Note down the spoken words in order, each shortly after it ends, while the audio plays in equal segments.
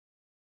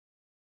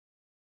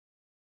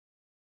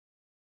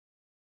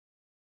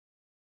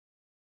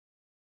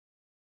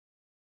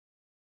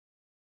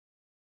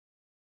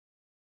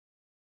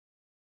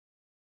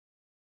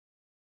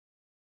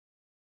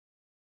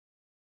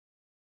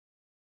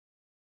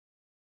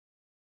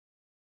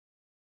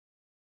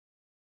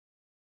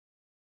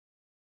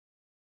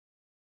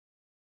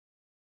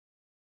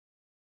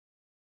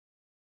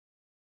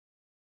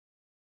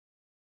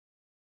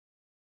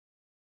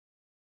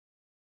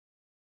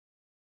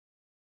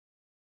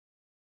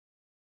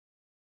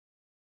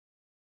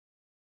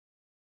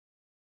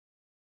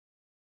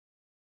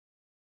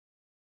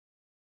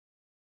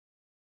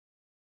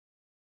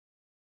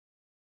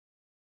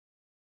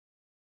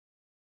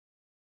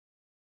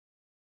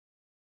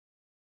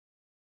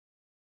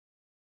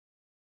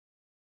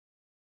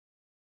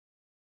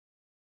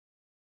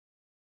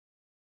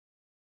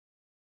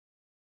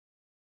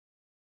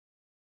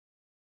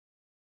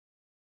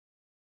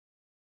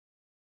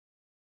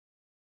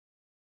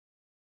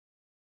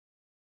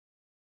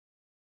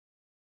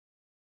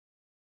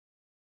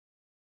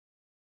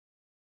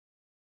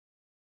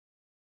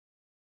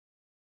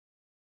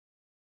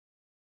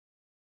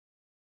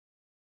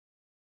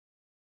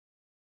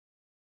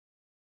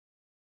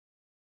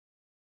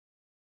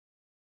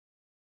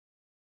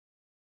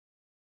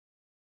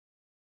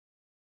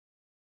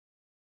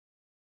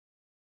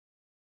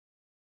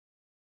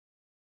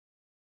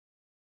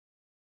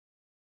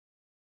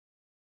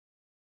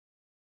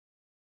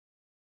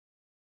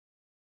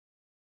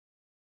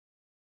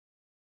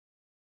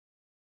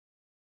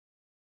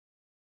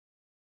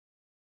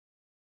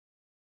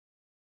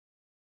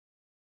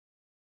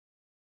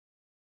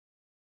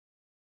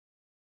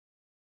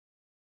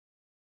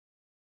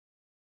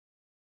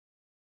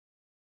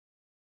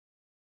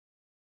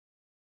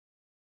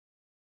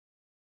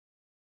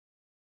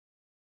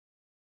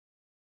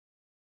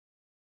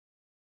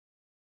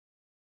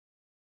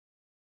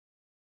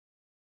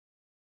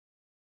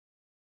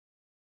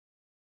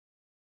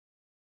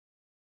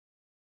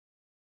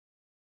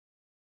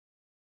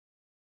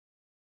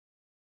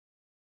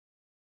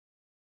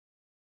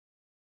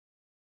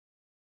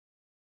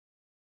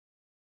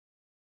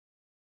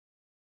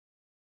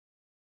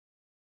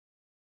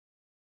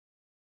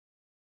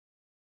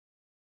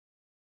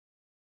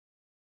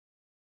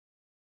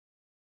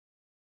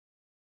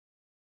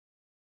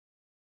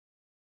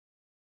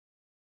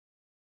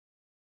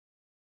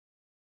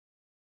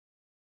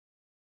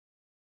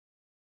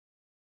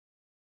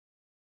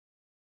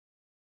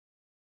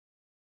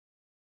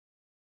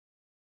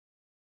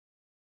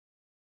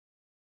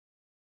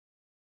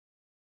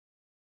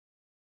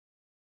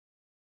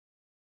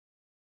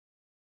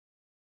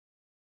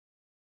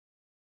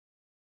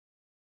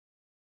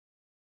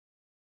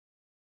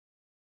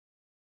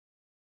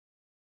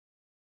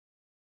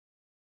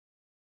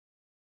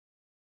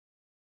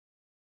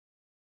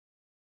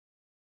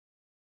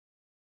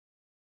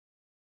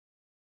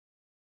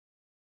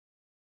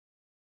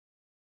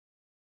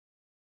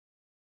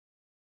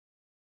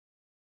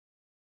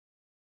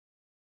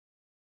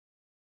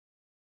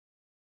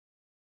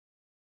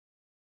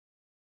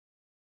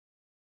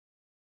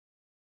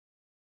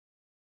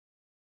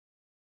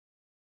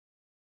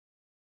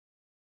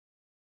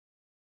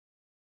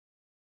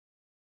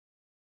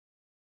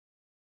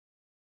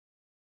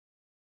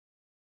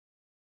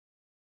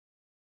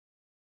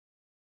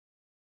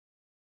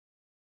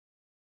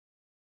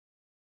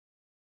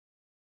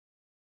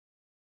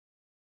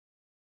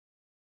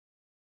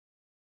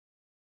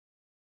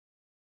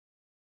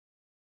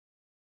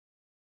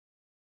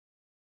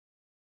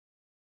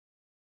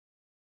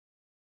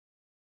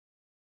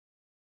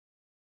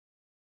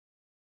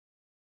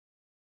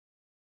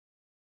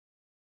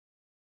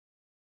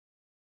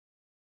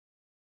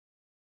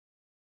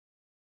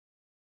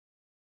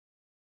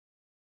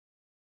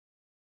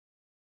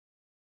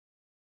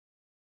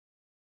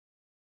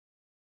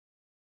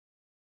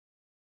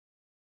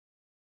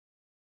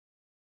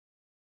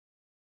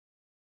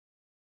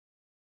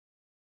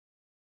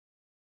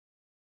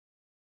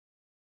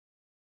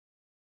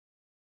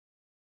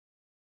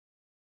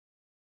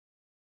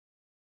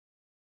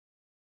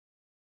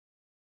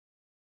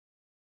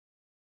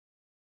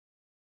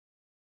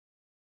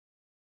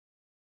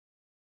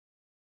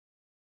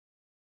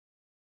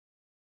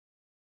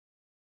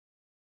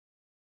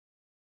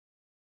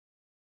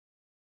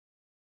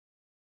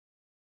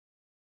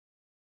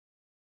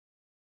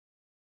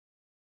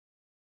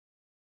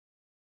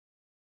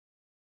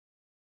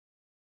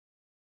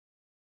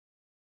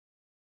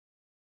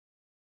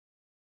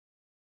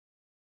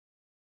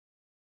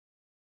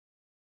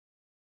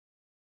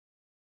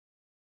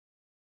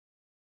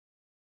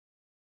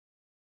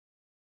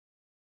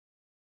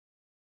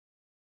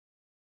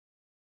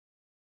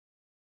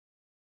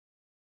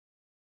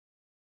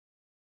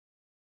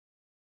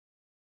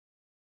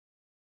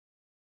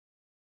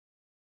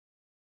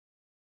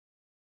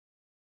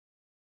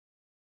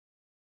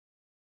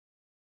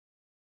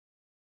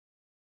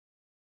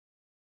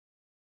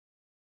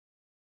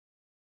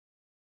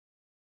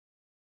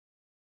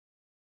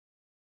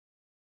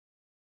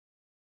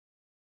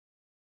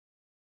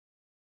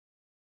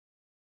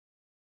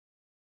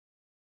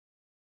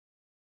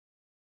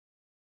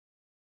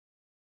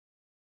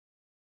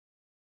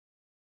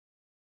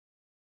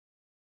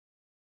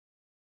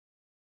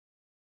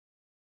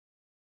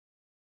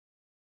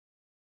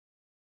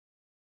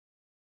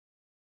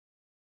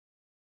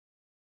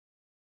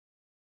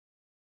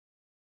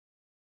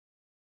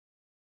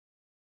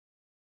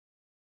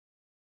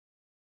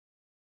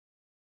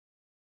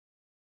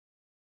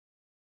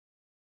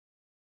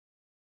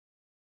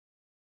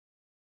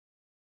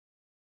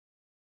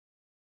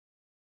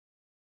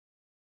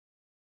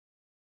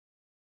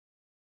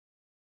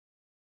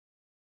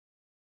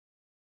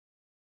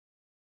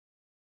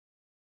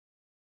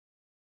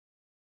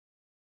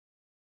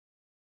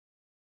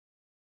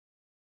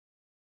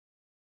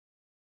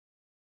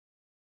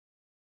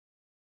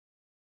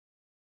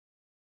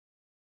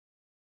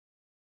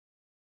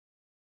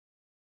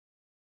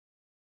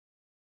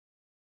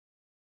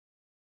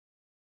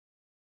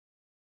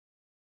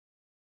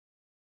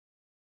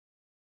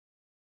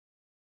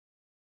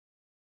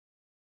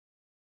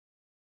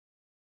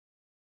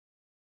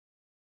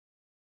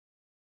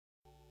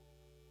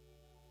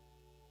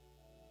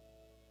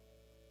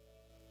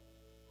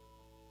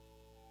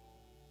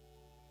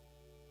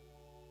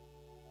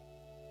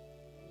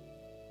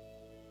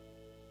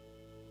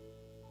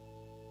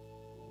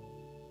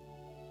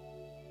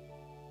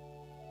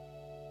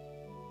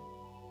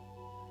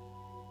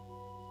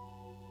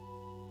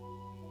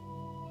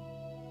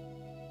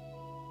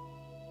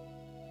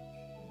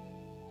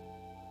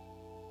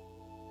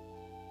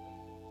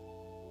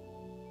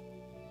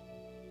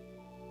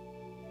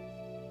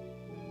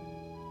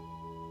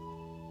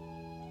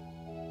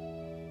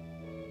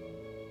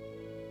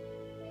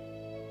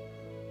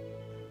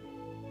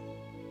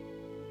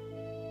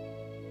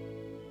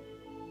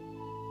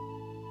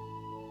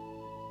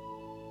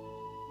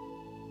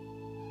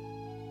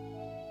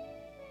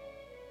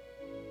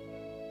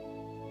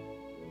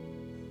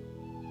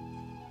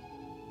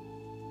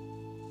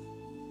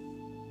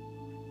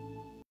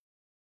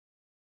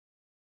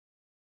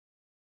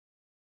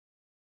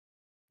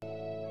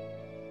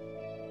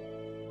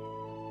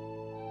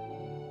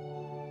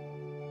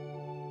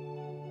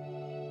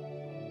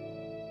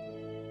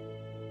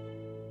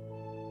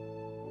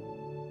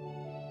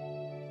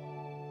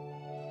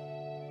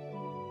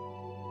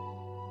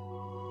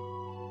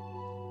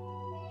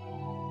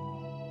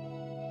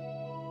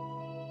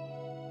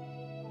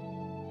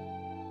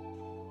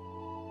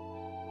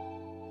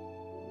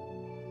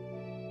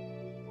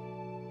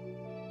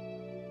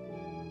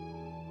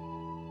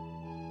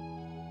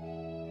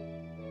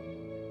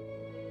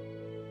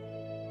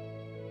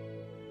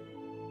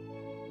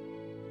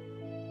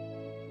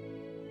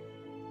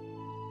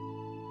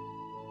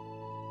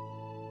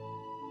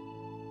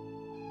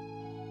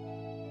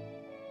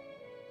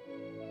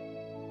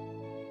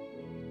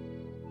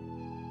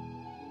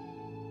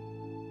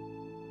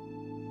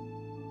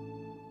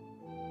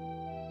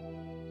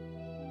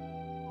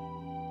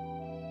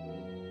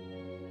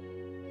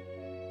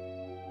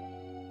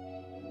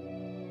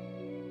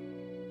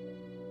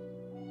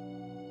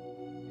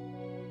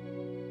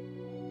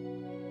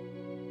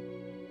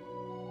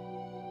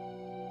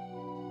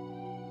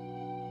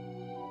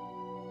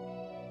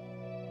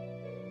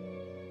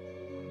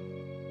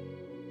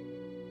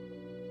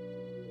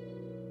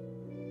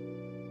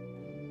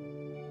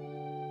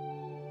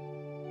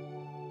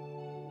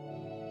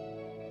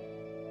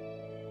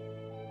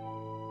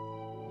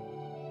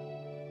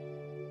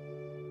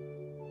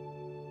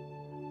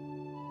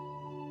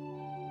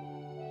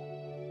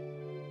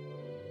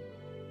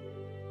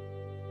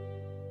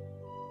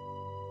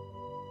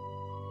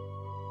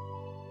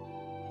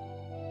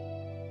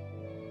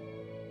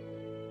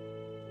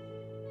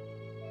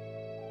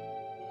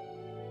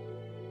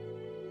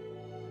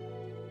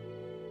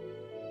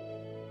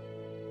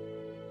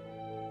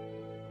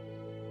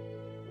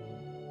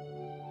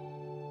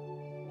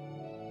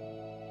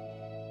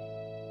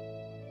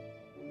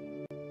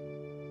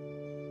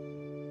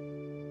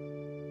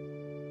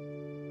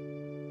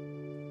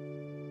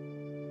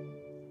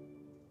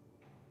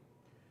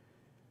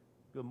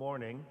Good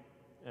morning,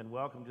 and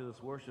welcome to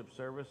this worship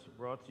service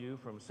brought to you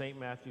from St.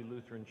 Matthew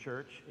Lutheran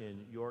Church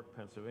in York,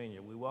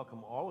 Pennsylvania. We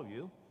welcome all of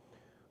you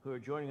who are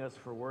joining us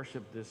for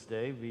worship this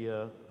day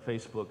via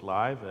Facebook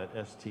Live at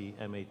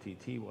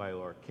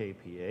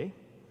STMATTYORKPA,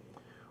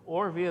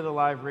 or via the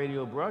live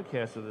radio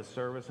broadcast of this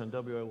service on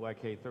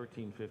WOYK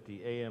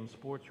 1350 AM,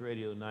 Sports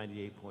Radio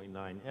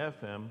 98.9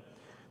 FM,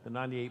 the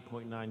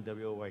 98.9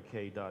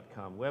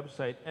 WOYK.com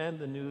website, and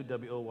the new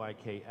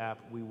WOYK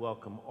app. We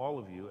welcome all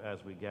of you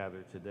as we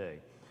gather today.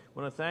 I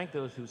want to thank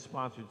those who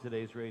sponsored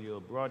today's radio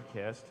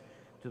broadcast,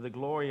 to the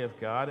glory of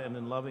God and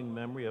in loving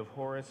memory of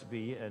Horace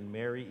B. and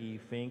Mary E.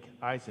 Fink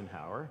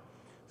Eisenhower,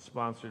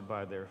 sponsored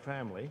by their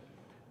family.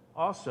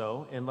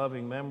 Also, in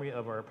loving memory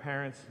of our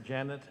parents,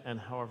 Janet and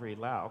Harvey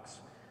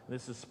Laux.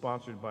 This is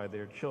sponsored by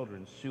their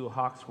children, Sue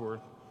Hawksworth,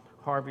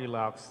 Harvey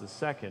Laux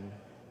II,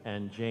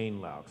 and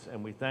Jane Laux.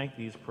 And we thank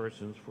these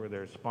persons for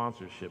their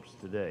sponsorships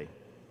today.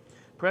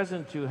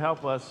 Present to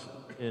help us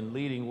in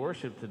leading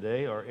worship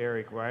today are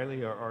Eric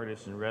Riley, our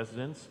artist in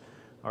residence,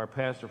 our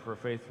pastor for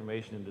faith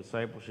formation and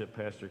discipleship,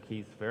 Pastor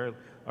Keith Fair,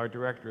 our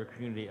director of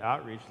community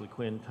outreach,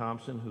 LaQuinn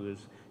Thompson, who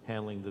is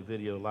handling the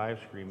video live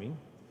streaming,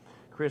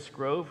 Chris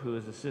Grove, who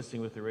is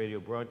assisting with the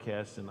radio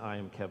broadcast, and I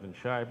am Kevin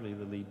Shively,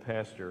 the lead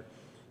pastor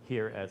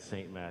here at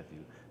St. Matthew.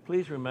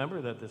 Please remember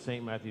that the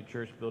St. Matthew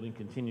Church building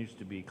continues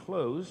to be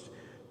closed,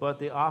 but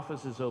the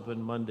office is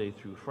open Monday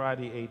through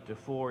Friday, 8 to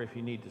 4. If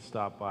you need to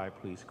stop by,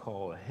 please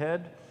call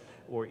ahead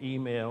or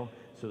email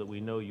so that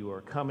we know you are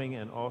coming.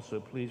 And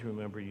also, please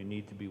remember you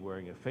need to be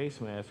wearing a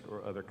face mask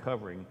or other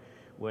covering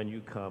when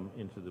you come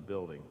into the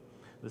building.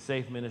 The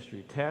Safe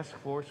Ministry Task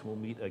Force will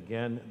meet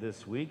again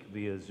this week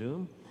via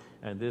Zoom,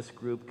 and this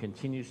group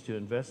continues to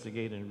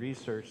investigate and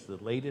research the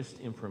latest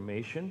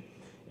information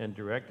and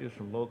directives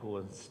from local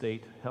and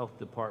state health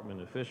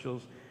department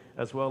officials,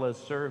 as well as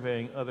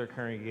surveying other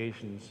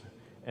congregations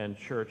and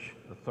church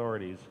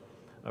authorities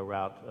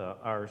around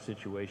our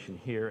situation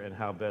here and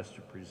how best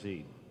to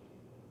proceed.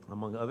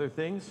 Among other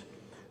things,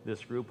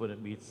 this group, when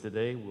it meets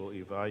today, will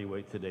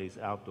evaluate today's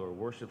outdoor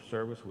worship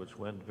service, which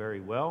went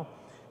very well,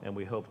 and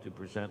we hope to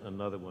present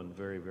another one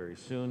very, very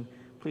soon.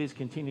 Please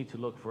continue to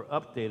look for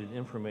updated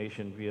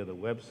information via the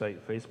website,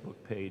 Facebook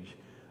page,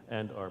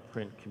 and our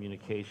print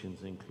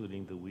communications,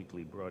 including the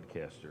weekly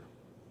broadcaster.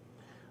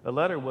 A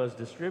letter was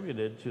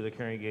distributed to the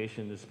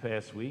congregation this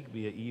past week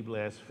via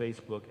eBlast,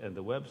 Facebook, and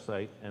the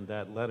website, and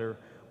that letter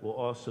will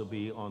also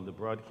be on the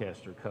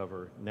broadcaster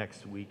cover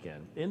next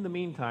weekend. In the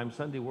meantime,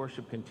 Sunday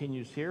worship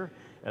continues here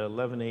at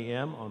 11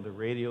 a.m. on the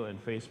radio and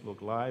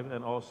Facebook Live,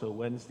 and also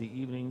Wednesday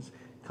evenings,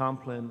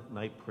 Compline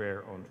Night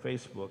Prayer on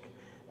Facebook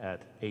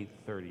at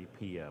 8:30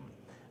 p.m.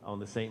 On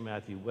the St.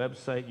 Matthew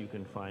website, you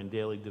can find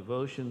daily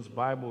devotions,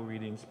 Bible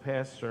readings,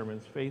 past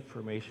sermons, faith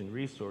formation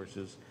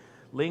resources,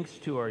 links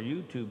to our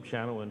YouTube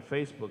channel and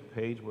Facebook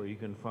page where you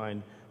can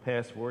find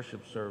past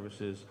worship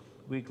services,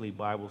 weekly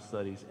Bible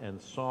studies, and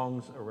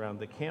songs around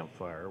the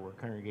campfire where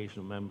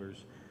congregational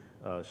members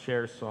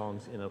share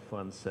songs in a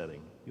fun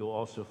setting. You'll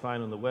also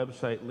find on the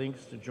website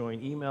links to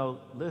join email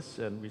lists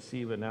and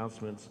receive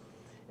announcements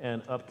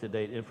and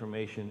up-to-date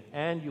information.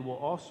 And you will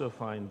also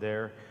find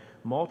there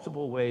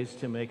multiple ways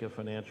to make a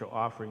financial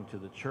offering to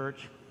the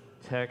church,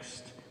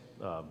 text,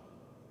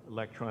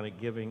 electronic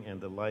giving,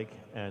 and the like.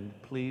 And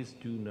please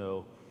do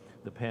know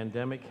the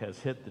pandemic has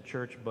hit the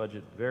church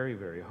budget very,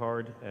 very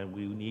hard, and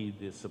we need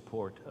the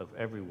support of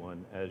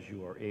everyone as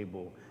you are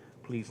able.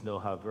 Please know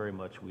how very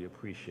much we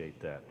appreciate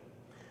that.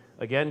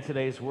 Again,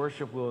 today's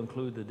worship will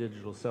include the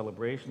digital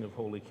celebration of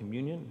Holy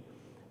Communion,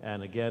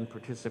 and again,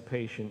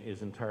 participation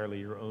is entirely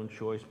your own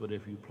choice, but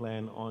if you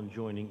plan on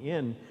joining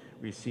in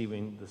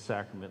receiving the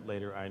sacrament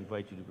later, I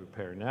invite you to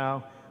prepare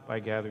now by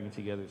gathering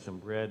together some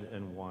bread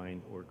and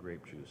wine or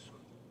grape juice.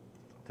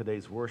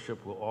 Today's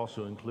worship will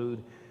also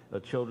include a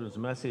children's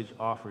message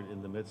offered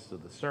in the midst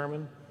of the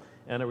sermon,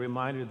 and a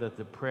reminder that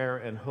the Prayer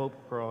and Hope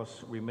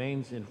Cross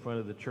remains in front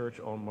of the church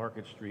on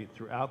Market Street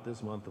throughout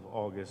this month of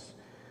August.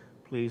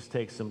 Please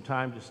take some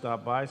time to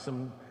stop by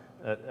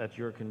at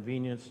your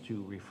convenience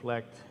to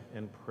reflect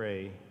and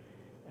pray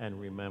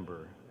and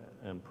remember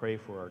and pray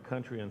for our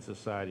country and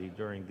society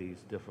during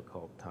these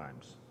difficult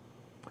times.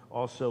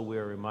 Also, we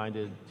are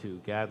reminded to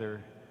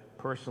gather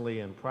personally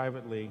and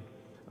privately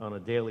on a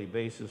daily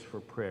basis for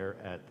prayer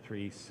at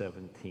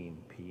 3:17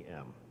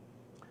 p.m.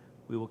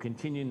 We will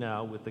continue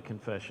now with the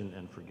confession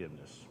and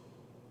forgiveness.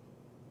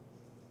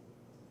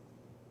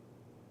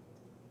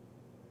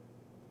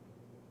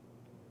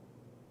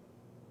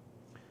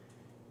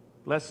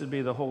 Blessed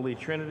be the Holy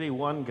Trinity,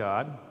 one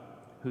God,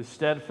 whose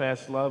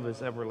steadfast love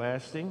is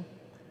everlasting,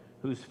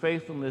 whose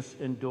faithfulness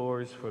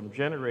endures from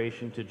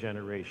generation to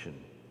generation.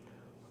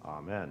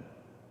 Amen.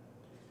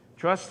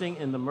 Trusting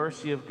in the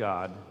mercy of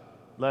God,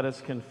 let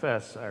us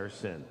confess our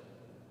sin.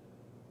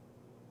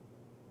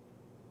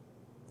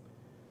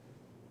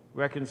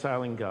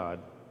 Reconciling God,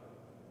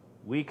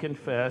 we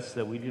confess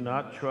that we do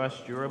not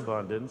trust your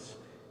abundance,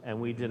 and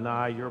we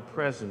deny your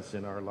presence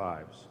in our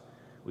lives.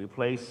 We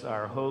place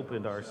our hope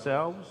in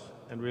ourselves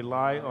and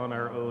rely on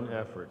our own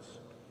efforts.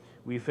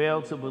 We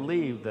fail to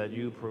believe that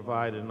you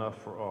provide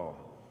enough for all.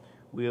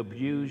 We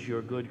abuse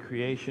your good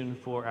creation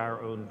for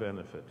our own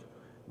benefit.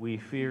 We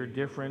fear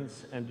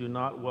difference and do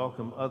not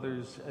welcome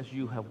others as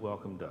you have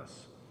welcomed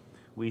us.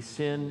 We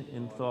sin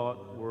in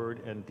thought,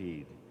 word, and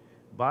deed.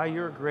 By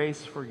your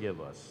grace,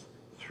 forgive us.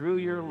 Through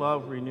your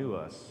love, renew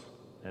us.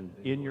 And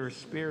in your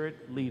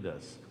spirit, lead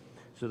us,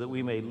 so that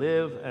we may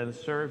live and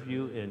serve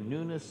you in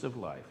newness of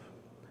life.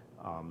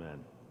 Amen.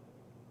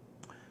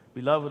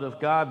 Beloved of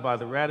God, by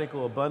the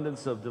radical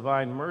abundance of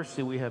divine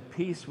mercy, we have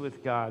peace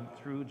with God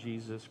through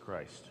Jesus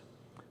Christ,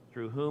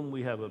 through whom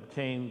we have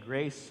obtained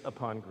grace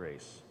upon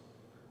grace.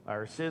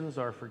 Our sins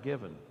are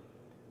forgiven.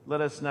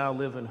 Let us now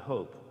live in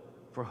hope,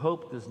 for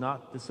hope does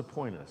not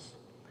disappoint us,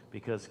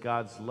 because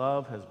God's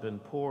love has been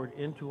poured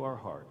into our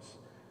hearts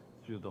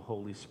through the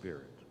Holy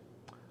Spirit.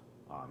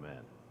 Amen.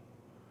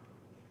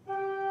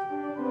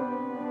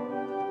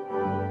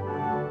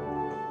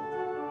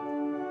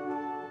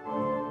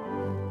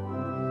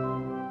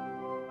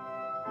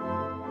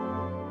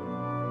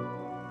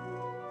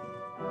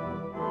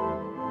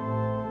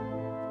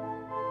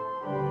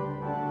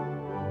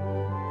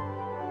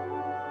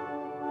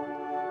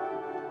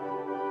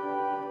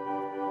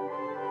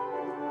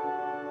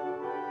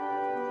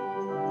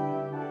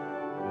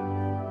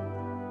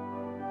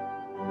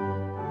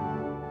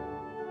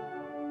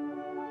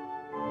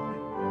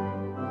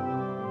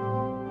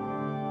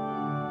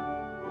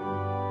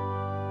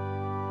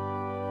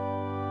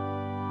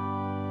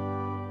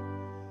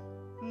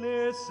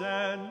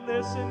 Listen,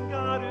 listen,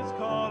 God is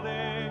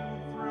calling,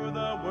 through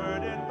the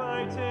word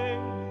inviting,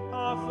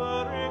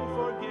 offering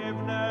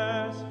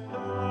forgiveness,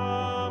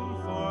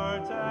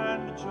 comfort,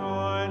 and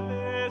joy.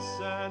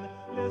 Listen,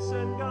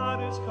 listen,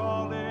 God is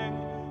calling,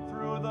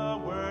 through the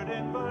word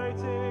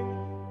inviting,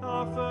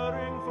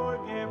 offering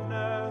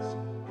forgiveness,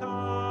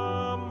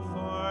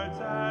 comfort,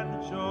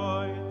 and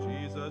joy.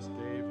 Jesus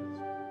gave his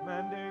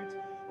mandate,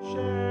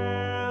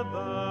 share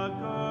the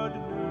good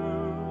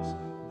news,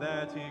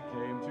 that he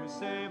came to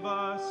save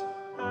us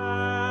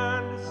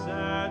and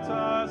set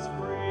us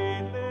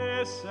free.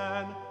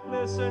 Listen,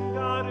 listen,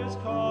 God is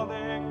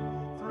calling,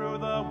 through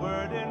the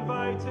word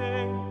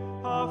inviting,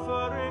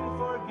 offering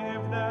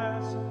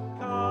forgiveness,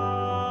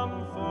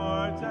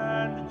 comfort,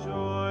 and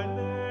joy.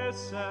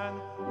 Listen,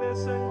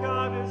 listen,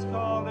 God is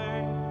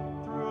calling,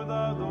 through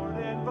the Lord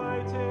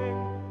inviting,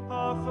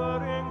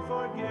 offering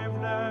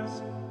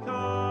forgiveness,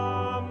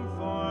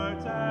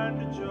 comfort,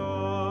 and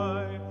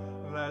joy.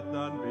 Let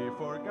none be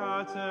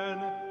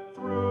forgotten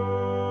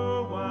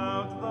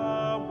throughout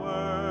the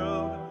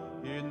world.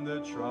 In the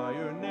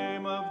triune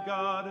name of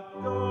God,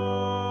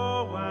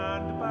 go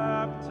and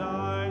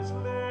baptize.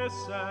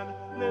 Listen,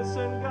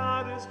 listen,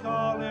 God is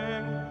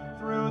calling,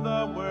 through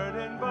the word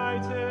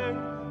inviting,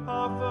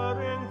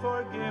 offering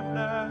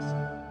forgiveness,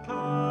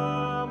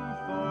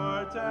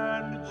 comfort,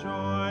 and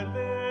joy.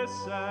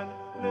 Listen,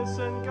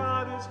 listen,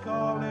 God is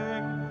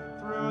calling,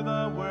 through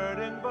the word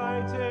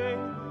inviting,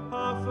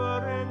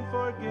 offering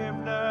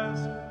forgiveness,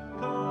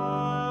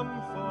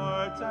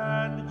 comfort,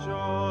 and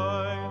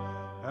joy.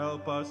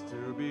 Help us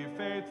to be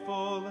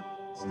faithful,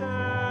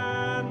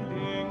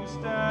 standing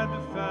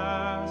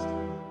steadfast,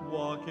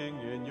 walking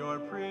in your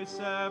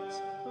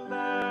precepts,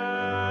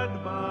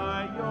 led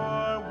by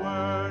your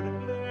word.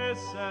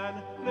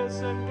 Listen,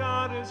 listen,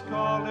 God is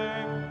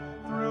calling,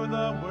 through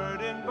the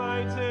word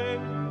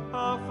inviting,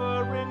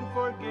 offering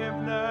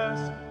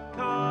forgiveness,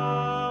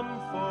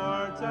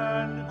 comfort,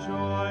 and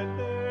joy.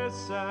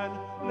 Listen,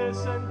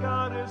 listen,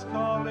 God is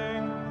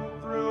calling,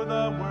 through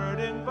the word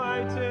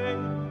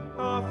inviting,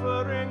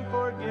 offering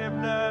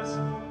forgiveness,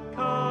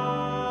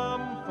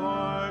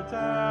 comfort,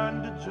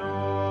 and joy.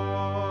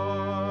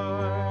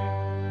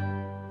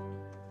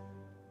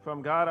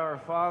 From God our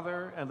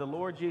Father and the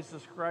Lord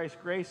Jesus Christ,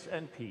 grace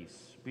and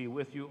peace be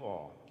with you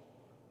all,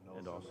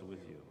 and also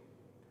with you.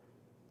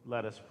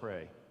 Let us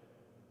pray.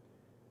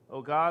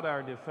 O God,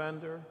 our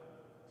defender,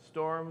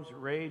 storms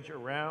rage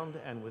around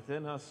and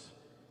within us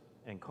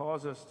and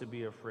cause us to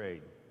be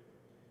afraid.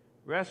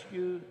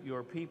 Rescue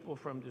your people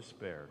from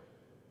despair.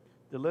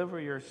 Deliver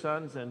your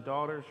sons and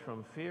daughters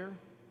from fear,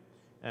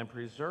 and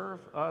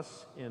preserve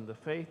us in the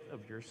faith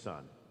of your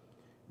Son,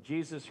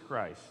 Jesus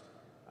Christ,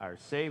 our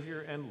Savior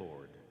and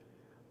Lord.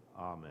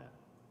 Amen.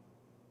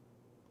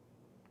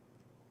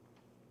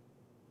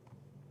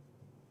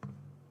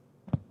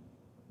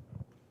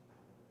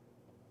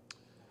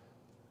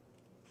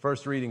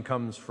 First reading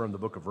comes from the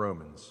book of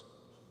Romans.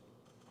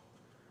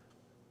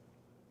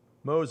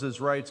 Moses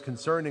writes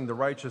concerning the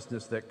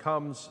righteousness that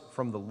comes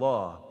from the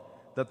law,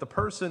 that the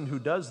person who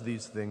does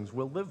these things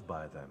will live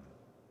by them.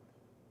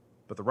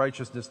 But the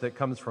righteousness that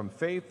comes from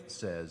faith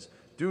says,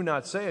 do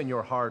not say in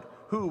your heart,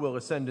 who will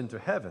ascend into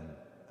heaven,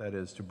 that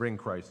is, to bring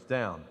Christ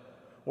down,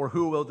 or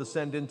who will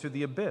descend into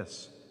the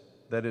abyss,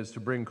 that is, to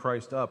bring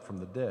Christ up from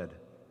the dead.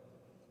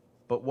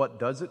 But what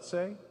does it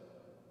say?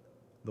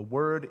 The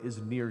word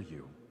is near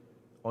you,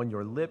 on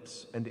your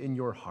lips and in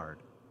your heart.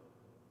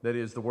 That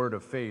is the word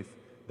of faith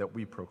that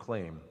we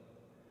proclaim.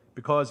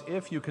 Because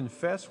if you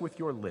confess with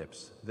your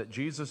lips that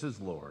Jesus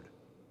is Lord,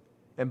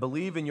 and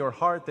believe in your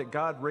heart that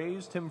God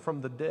raised him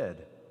from the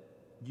dead,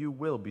 you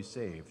will be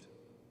saved.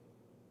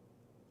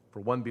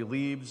 For one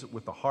believes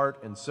with the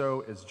heart and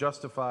so is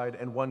justified,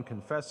 and one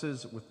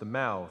confesses with the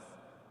mouth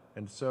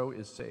and so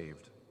is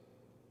saved.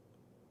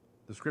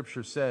 The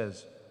scripture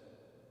says,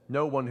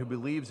 no one who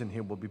believes in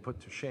him will be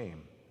put to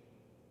shame.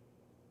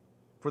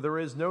 For there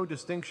is no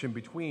distinction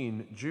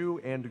between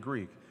Jew and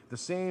Greek. The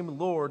same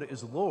Lord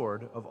is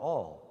Lord of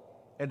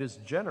all, and is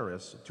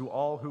generous to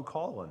all who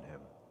call on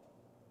him.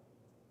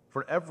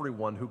 For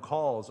everyone who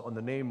calls on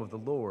the name of the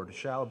Lord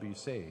shall be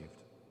saved.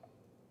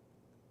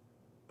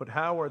 But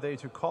how are they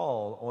to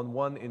call on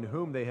one in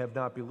whom they have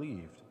not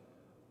believed?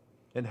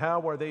 And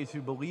how are they to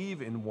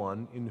believe in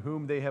one in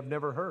whom they have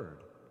never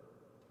heard?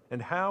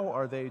 And how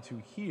are they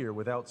to hear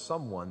without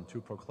someone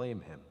to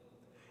proclaim him?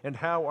 And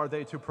how are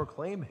they to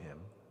proclaim him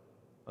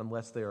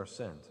unless they are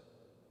sent?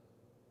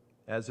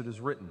 As it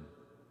is written,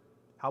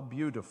 how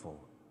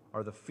beautiful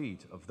are the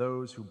feet of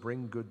those who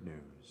bring good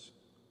news.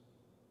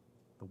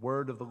 The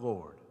word of the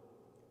Lord.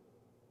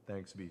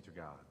 Thanks be to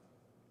God.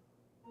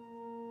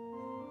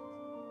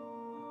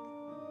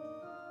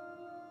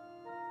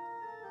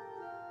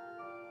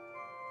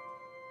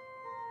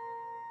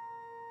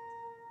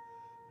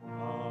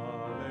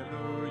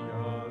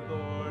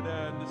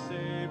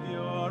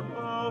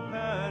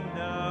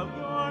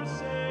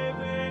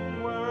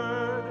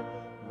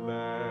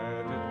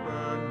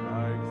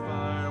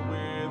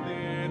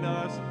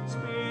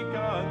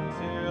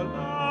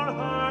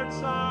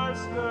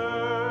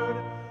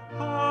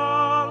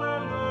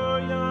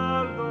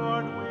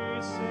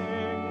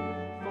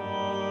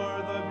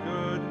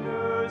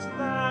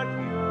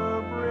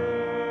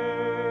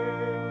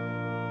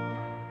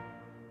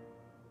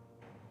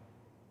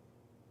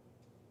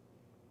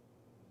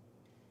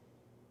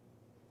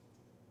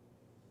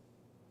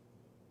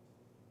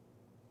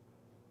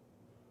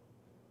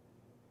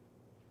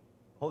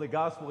 Holy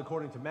Gospel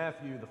according to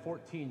Matthew, the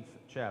 14th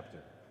chapter.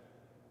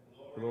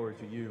 Glory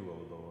to you,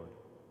 O Lord.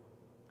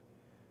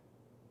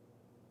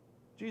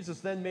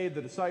 Jesus then made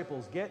the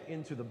disciples get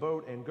into the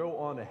boat and go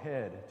on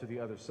ahead to the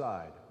other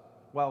side,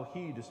 while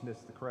he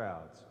dismissed the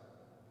crowds.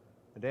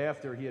 And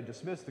after he had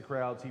dismissed the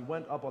crowds, he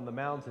went up on the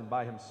mountain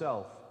by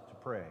himself to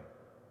pray.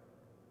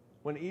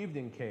 When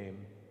evening came,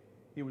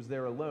 he was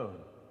there alone.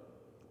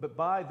 But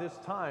by this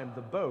time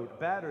the boat,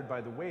 battered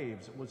by the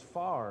waves, was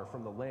far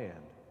from the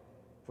land,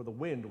 for the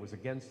wind was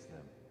against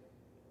them.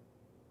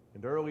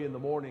 And early in the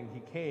morning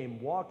he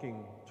came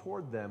walking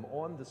toward them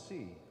on the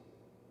sea.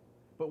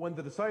 But when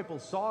the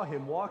disciples saw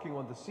him walking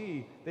on the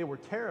sea, they were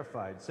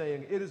terrified,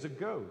 saying, "It is a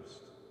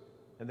ghost."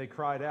 And they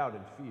cried out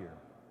in fear.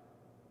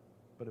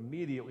 But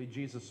immediately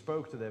Jesus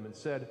spoke to them and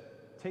said,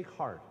 "Take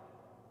heart,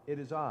 it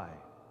is I.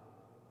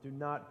 Do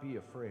not be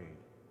afraid."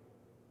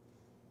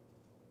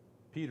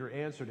 Peter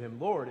answered him,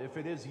 "Lord, if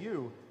it is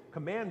you,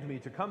 command me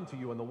to come to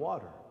you on the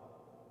water."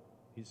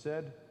 He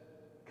said,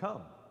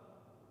 "Come."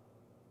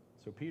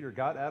 So Peter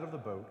got out of the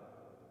boat,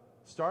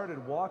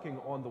 started walking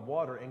on the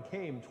water, and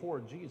came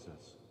toward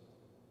Jesus.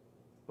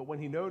 But when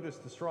he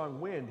noticed the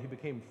strong wind, he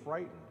became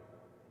frightened,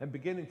 and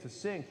beginning to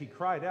sink, he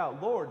cried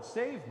out, "Lord,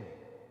 save me!"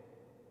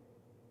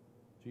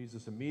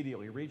 Jesus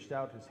immediately reached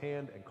out his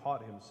hand and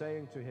caught him,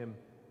 saying to him,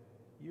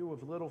 "You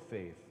of little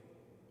faith,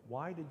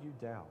 why did you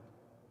doubt?"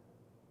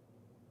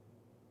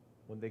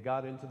 When they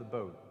got into the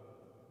boat,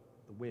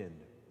 the wind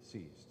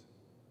ceased.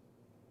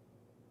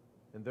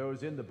 And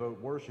those in the boat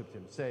worshipped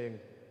him, saying,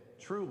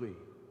 "Truly,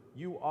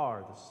 you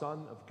are the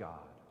Son of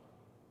God."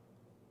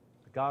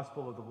 The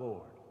gospel of the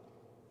Lord.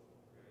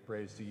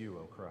 Praise to you,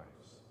 O Christ.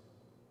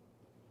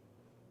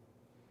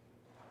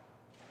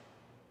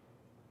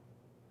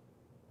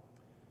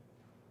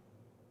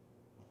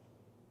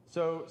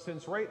 So,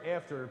 since right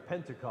after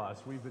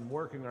Pentecost, we've been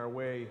working our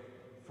way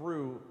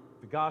through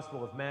the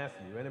Gospel of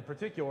Matthew, and in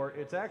particular,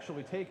 it's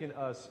actually taken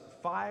us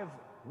 5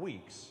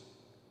 weeks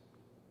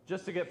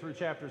just to get through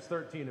chapters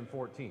 13 and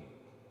 14.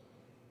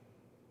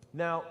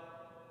 Now,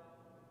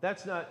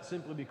 that's not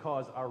simply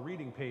because our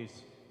reading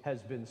pace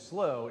has been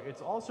slow,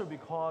 it's also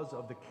because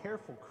of the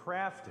careful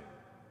crafting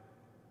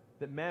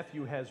that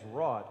Matthew has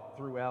wrought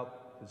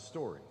throughout his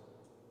story.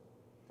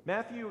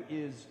 Matthew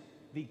is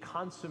the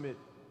consummate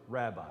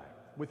rabbi,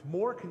 with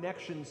more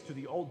connections to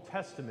the Old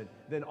Testament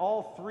than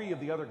all 3 of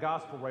the other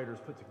gospel writers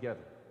put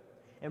together.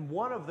 And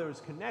one of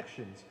those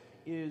connections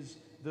is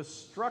the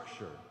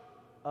structure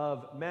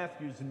of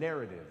Matthew's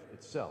narrative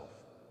itself.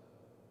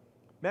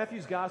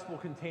 Matthew's gospel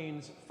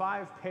contains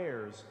 5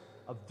 pairs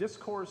of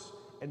discourse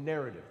and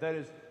narrative. That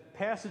is,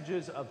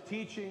 passages of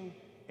teaching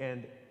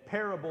and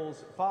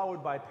parables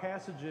followed by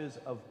passages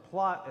of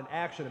plot and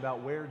action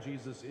about where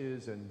Jesus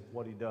is and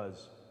what he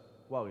does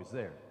while he's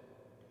there.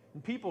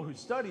 And people who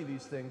study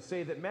these things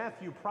say that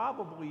Matthew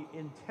probably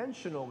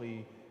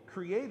intentionally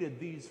created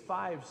these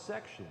 5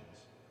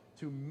 sections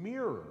to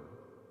mirror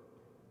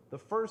the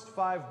first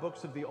 5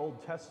 books of the Old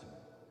Testament,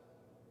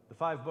 the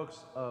 5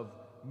 books of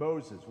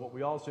Moses, what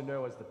we also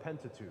know as the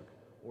Pentateuch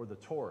or the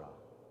Torah.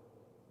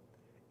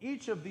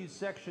 Each of these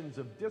sections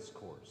of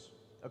discourse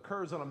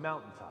occurs on a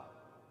mountaintop,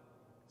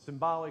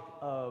 symbolic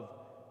of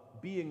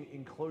being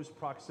in close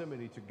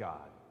proximity to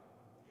God.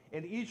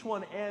 And each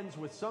one ends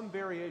with some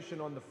variation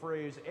on the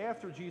phrase,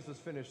 after Jesus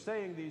finished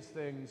saying these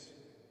things, ...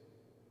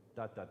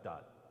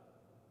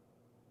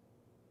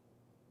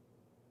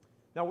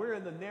 Now we're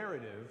in the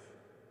narrative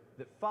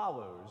that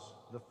follows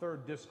the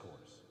third discourse.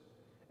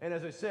 And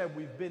as I said,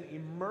 we've been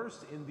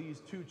immersed in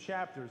these two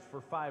chapters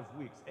for 5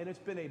 weeks. And it's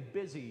been a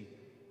busy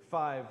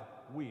 5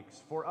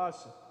 weeks for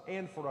us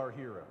and for our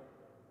hero.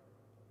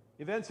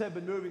 Events have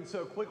been moving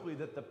so quickly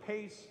that the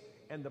pace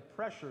and the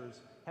pressures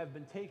have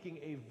been taking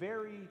a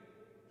very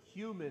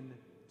human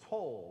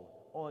toll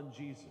on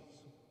Jesus.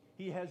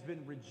 He has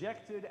been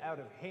rejected out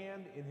of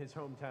hand in his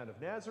hometown of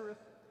Nazareth.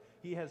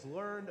 He has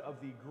learned of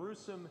the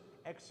gruesome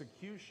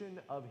execution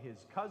of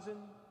his cousin,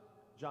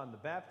 John the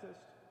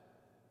Baptist.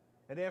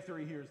 And after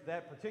he hears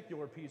that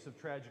particular piece of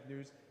tragic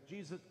news,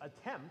 Jesus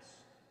attempts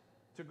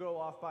to go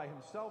off by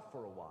himself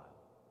for a while.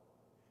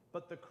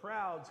 But the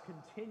crowds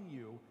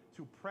continue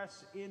to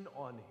press in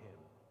on him,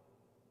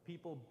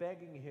 people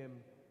begging him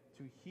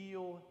to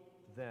heal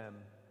them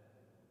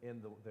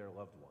and their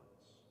loved ones.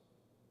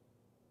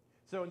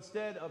 So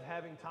instead of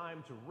having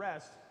time to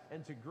rest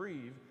and to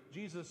grieve,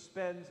 Jesus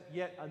spends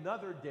yet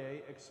another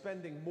day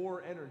expending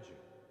more energy,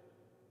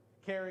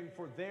 caring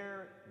for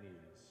their needs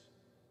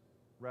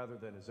rather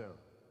than his own.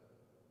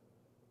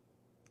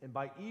 And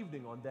by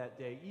evening on that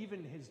day,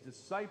 even his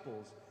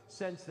disciples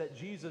sense that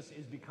Jesus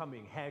is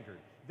becoming haggard.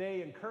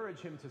 They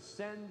encourage him to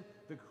send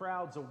the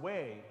crowds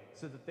away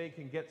so that they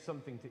can get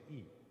something to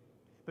eat.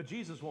 But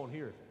Jesus won't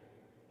hear of it.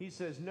 He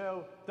says,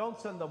 no, don't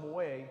send them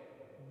away.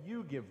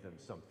 You give them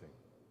something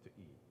to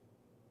eat.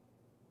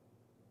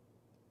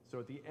 So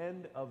at the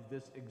end of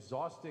this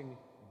exhausting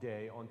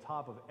day, on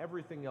top of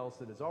everything else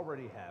that has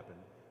already happened,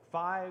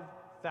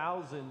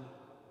 5,000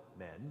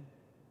 men,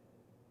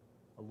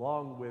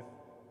 along with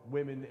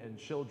women and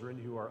children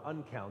who are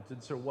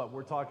uncounted. So what,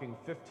 we're talking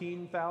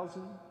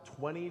 15,000,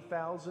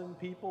 20,000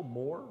 people,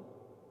 more?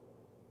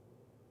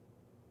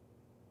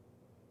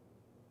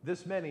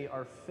 This many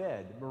are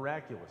fed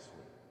miraculously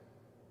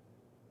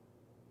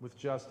with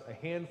just a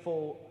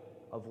handful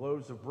of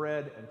loaves of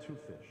bread and 2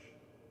 fish.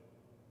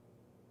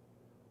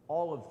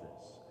 All of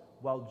this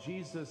while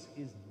Jesus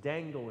is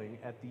dangling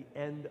at the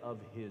end of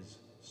his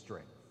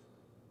strength.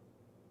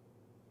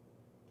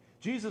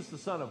 Jesus, the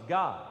Son of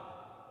God,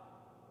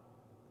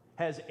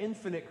 has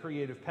infinite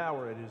creative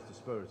power at his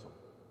disposal.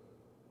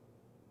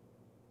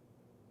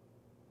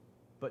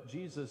 But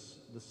Jesus,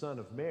 the Son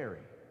of Mary,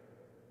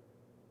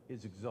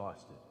 is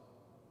exhausted.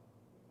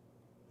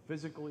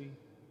 Physically,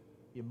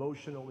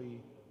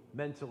 emotionally,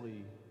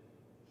 mentally,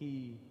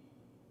 he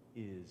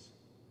is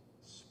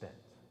spent.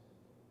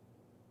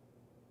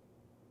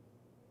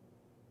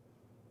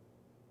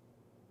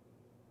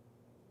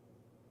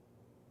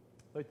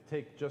 I'd like to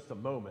take just a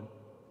moment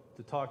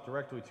to talk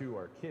directly to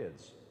our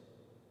kids.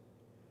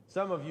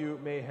 Some of you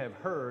may have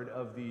heard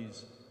of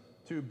these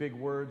 2 big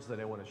words that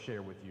I want to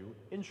share with you,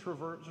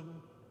 introversion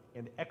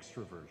and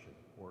extroversion,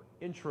 or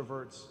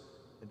introverts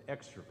and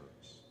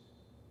extroverts.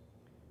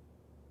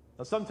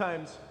 Now,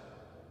 sometimes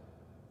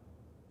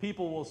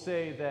people will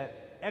say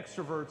that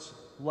extroverts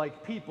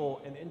like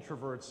people and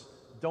introverts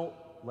don't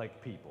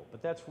like people,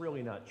 but that's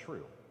really not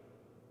true.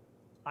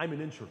 I'm an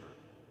introvert,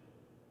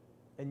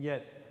 and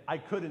yet I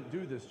couldn't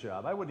do this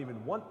job. I wouldn't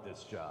even want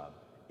this job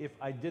if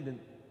I didn't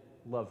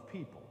love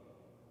people.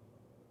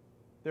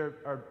 There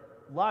are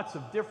lots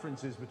of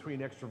differences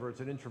between extroverts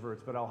and introverts,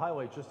 but I'll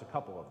highlight just a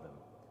couple of them.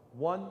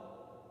 One,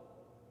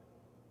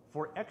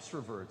 for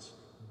extroverts,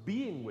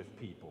 being with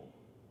people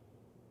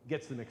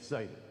gets them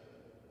excited.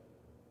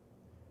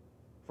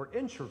 For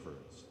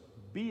introverts,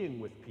 being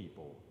with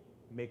people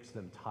makes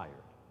them tired.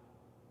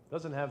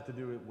 Doesn't have to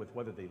do with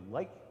whether they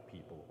like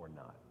people or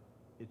not.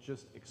 It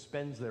just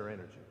expends their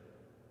energy.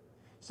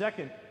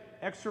 Second,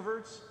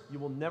 extroverts, you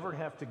will never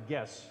have to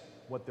guess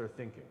what they're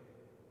thinking.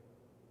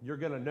 You're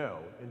going to know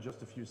in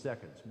just a few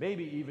seconds,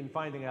 maybe even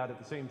finding out at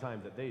the same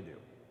time that they do.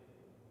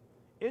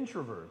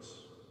 Introverts,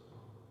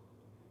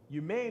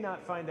 you may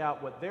not find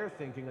out what they're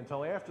thinking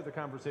until after the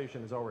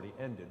conversation has already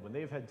ended, when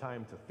they've had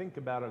time to think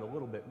about it a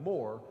little bit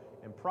more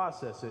and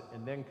process it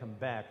and then come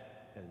back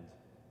and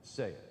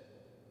say it.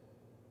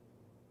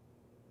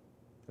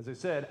 As I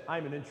said,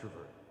 I'm an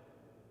introvert.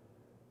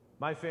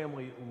 My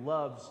family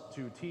loves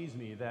to tease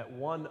me that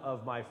one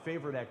of my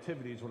favorite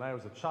activities when I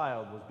was a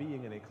child was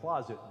being in a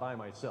closet by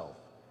myself,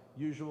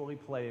 usually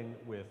playing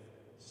with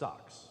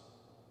socks.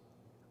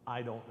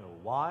 I don't know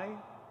why.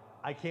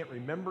 I can't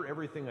remember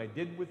everything I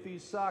did with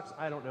these socks.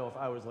 I don't know if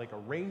I was like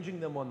arranging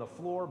them on the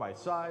floor by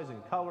size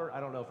and color. I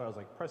don't know if I was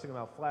like pressing them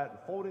out flat and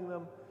folding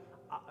them.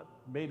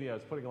 Maybe I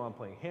was putting them on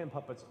playing hand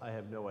puppets. I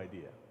have no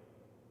idea.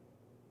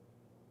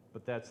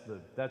 But that's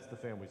the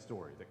family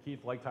story, that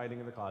Keith liked hiding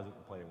in the closet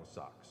and playing with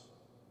socks.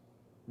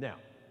 Now,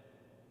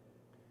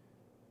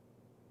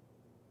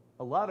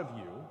 a lot of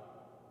you,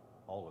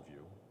 all of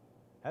you,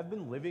 have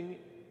been living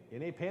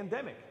in a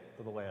pandemic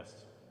for the last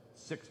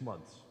 6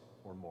 months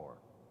or more,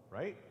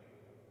 right?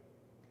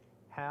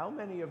 How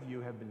many of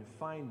you have been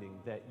finding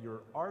that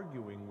you're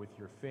arguing with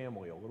your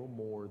family a little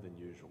more than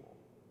usual?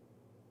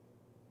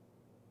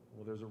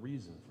 Well, there's a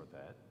reason for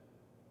that.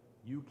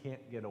 You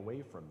can't get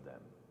away from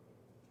them,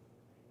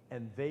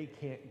 and they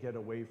can't get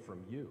away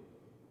from you.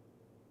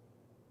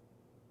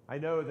 I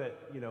know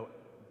that,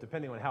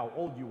 depending on how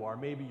old you are,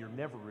 maybe you're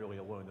never really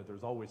alone, that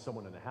there's always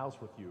someone in the house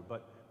with you,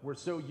 but we're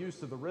so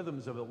used to the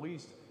rhythms of at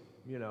least,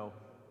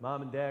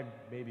 mom and dad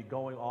maybe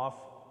going off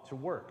to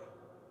work,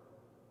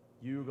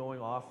 you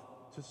going off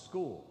to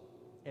school,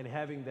 and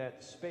having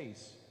that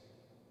space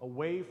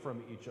away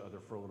from each other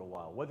for a little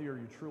while. Whether you're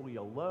truly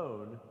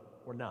alone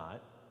or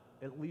not,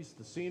 at least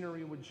the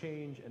scenery would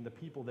change and the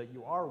people that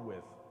you are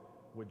with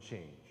would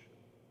change.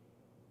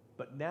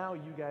 But now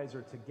you guys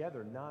are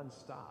together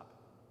nonstop,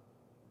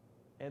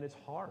 and it's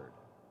hard.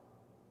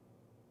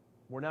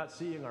 We're not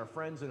seeing our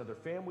friends and other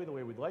family the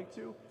way we'd like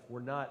to. We're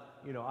not,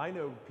 I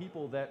know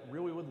people that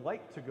really would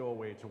like to go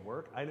away to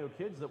work. I know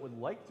kids that would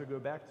like to go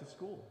back to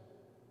school.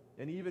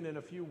 And even in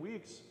a few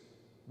weeks,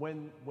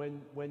 when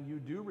you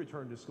do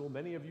return to school,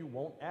 many of you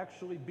won't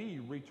actually be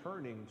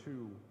returning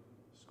to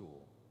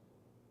school.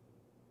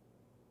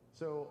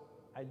 So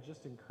I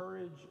just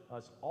encourage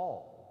us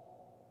all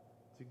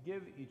to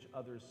give each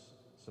other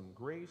some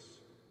grace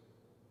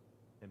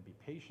and be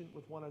patient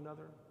with one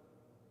another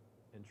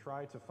and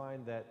try to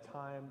find that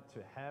time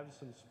to have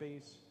some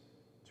space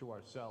to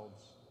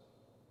ourselves,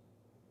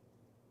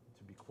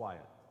 to be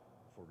quiet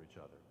for each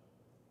other.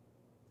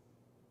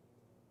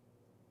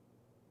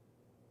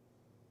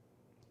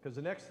 Because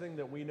the next thing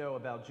that we know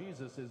about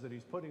Jesus is that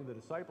he's putting the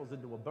disciples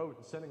into a boat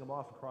and sending them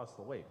off across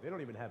the lake. They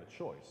don't even have a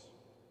choice.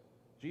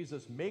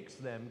 Jesus makes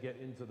them get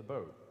into the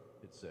boat,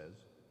 it says,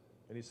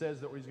 and he says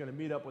that he's going to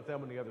meet up with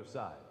them on the other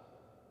side.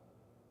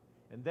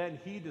 And then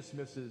he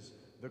dismisses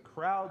the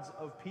crowds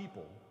of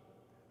people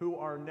who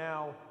are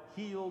now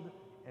healed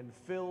and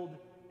filled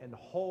and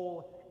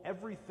whole,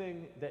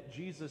 everything that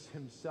Jesus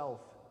himself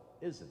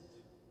isn't.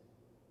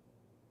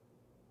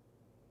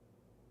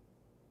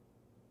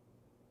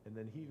 And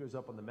then he goes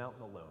up on the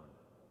mountain alone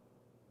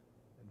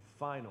and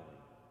finally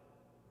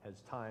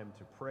has time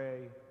to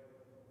pray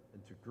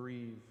and to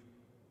grieve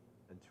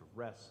and to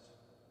rest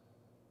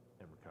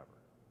and recover.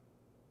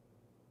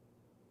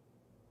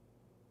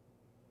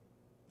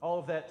 All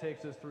of that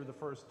takes us through the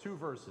first 2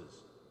 verses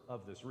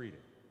of this reading.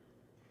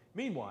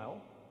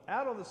 Meanwhile,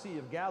 out on the Sea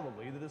of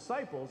Galilee, the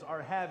disciples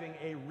are having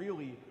a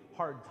really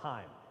hard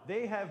time.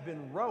 They have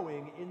been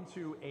rowing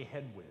into a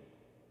headwind.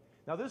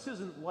 Now, this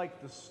isn't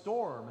like the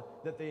storm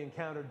that they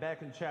encountered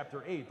back in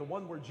chapter 8, the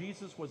one where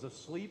Jesus was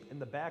asleep in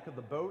the back of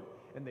the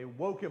boat and they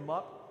woke him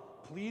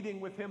up, pleading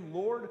with him,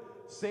 "Lord,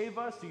 save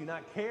us. Do you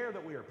not care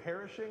that we are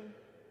perishing?"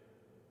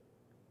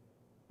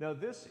 Now,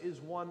 this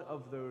is one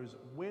of those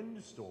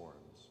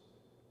windstorms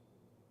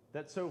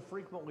that so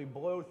frequently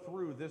blow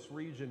through this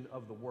region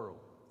of the world,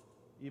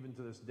 even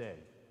to this day.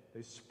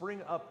 They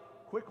spring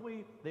up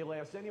quickly. They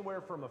last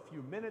anywhere from a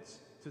few minutes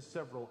to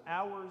several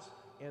hours,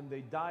 and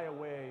they die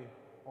away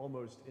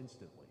almost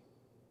instantly.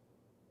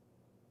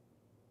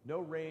 No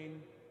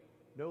rain,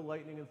 no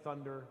lightning and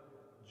thunder,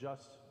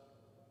 just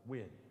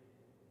wind.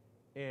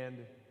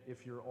 And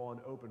if you're on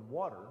open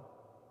water,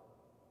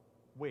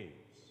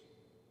 waves.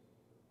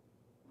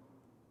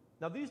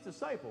 Now, these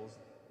disciples,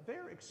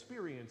 they're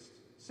experienced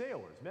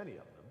sailors, many of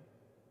them.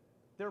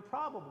 They're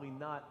probably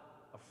not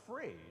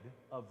afraid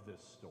of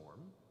this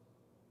storm,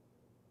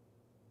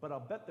 but I'll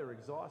bet they're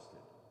exhausted.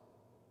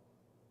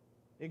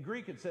 In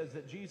Greek, it says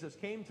that Jesus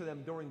came to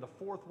them during the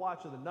 4th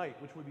watch of the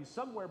night, which would be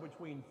somewhere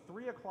between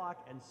 3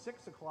 o'clock and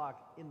 6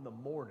 o'clock in the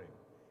morning.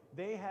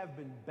 They have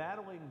been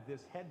battling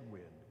this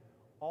headwind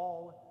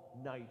all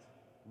night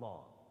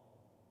long.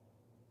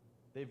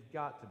 They've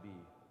got to be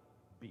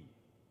beat.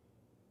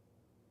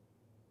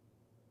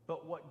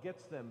 But what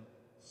gets them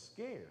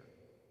scared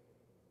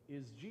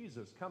is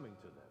Jesus coming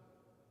to them,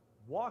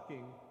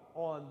 walking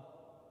on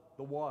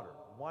the water,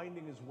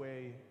 winding his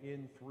way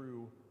in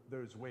through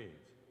those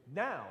waves.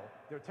 Now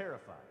they're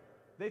terrified.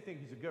 They think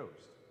he's a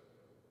ghost.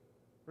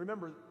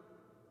 Remember,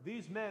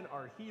 these men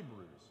are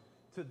Hebrews.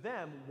 To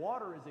them,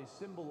 water is a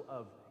symbol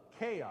of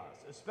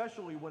chaos,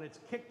 especially when it's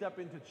kicked up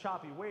into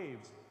choppy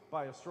waves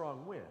by a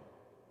strong wind.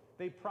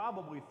 They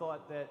probably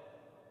thought that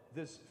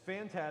this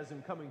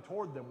phantasm coming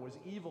toward them was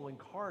evil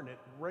incarnate,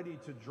 ready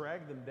to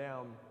drag them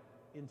down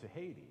into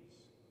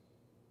Hades.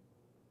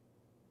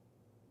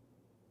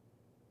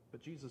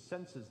 But Jesus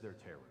senses their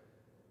terror.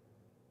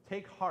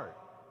 "Take heart,"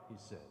 he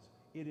says.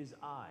 "It is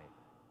I.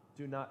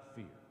 Do not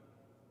fear."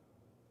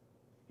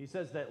 He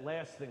says that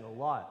last thing a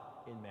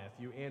lot in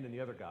Matthew and in the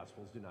other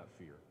Gospels, "do not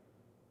fear."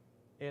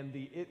 And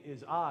the "it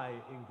is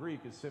I" in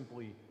Greek is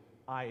simply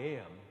 "I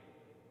am,"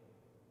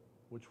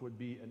 which would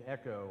be an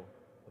echo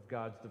of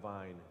God's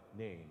divine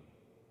name.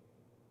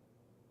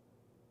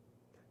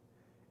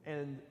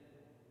 And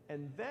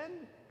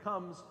then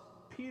comes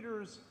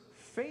Peter's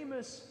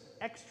famous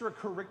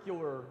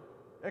extravehicular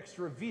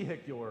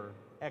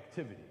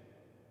activity.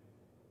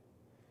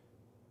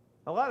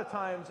 A lot of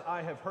times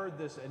I have heard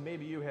this, and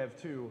maybe you have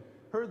too,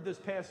 heard this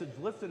passage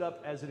lifted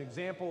up as an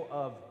example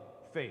of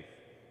faith.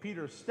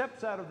 Peter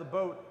steps out of the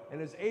boat and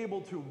is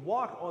able to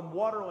walk on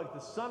water like the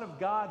Son of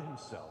God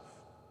himself.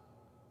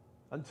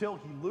 until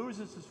he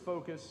loses his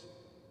focus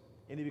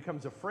and he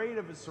becomes afraid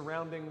of his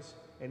surroundings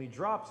and he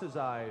drops his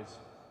eyes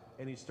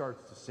and he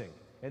starts to sink.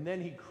 And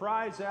then he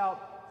cries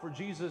out for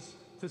Jesus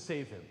to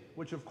save him,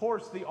 which of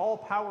course the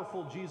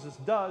all-powerful Jesus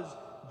does,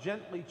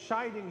 gently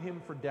chiding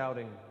him for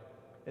doubting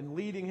and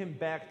leading him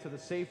back to the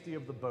safety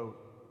of the boat,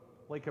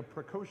 like a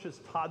precocious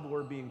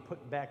toddler being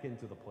put back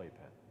into the playpen.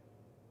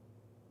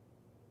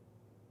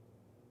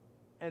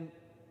 And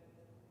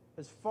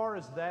as far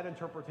as that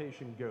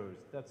interpretation goes,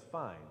 that's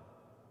fine.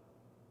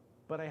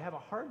 But I have a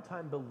hard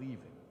time believing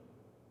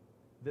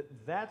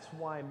that that's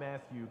why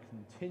Matthew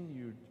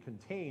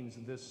contains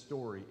this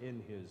story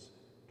in his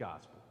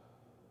gospel.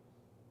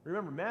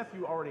 Remember,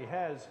 Matthew already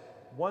has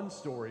one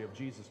story of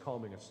Jesus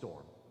calming a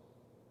storm.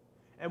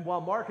 And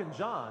while Mark and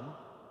John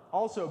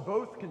also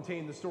both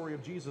contain the story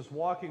of Jesus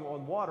walking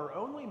on water,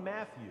 only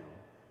Matthew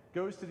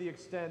goes to the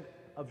extent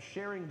of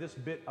sharing this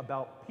bit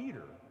about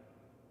Peter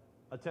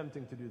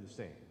attempting to do the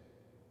same.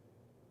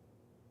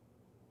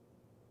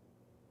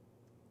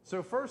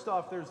 So first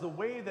off, there's the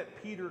way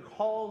that Peter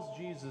calls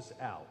Jesus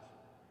out.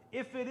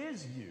 If it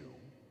is you,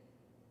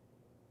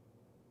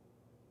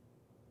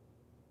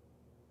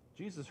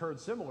 Jesus heard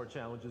similar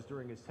challenges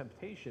during his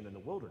temptation in the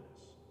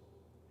wilderness.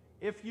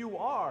 If you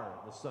are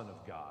the Son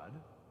of God,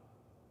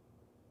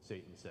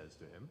 Satan says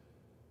to him,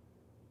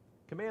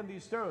 command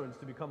these stones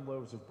to become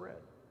loaves of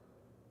bread.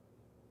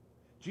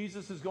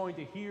 Jesus is going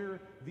to hear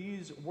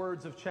these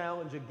words of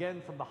challenge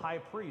again from the high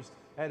priest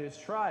at his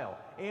trial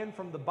and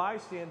from the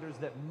bystanders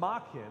that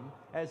mock him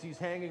as he's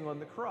hanging on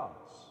the cross.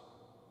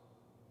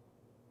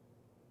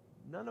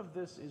 None of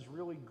this is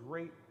really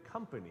great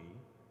company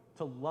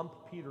to lump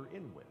Peter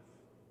in with.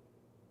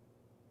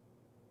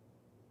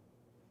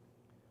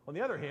 On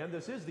the other hand,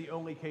 this is the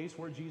only case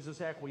where Jesus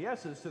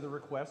acquiesces to the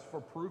request for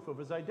proof of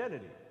his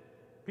identity.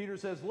 Peter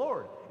says,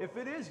 Lord, if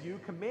it is you,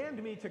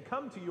 command me to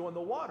come to you on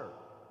the water.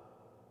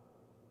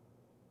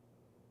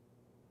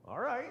 All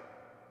right,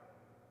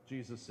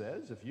 Jesus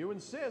says, if you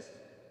insist,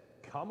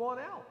 come on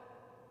out.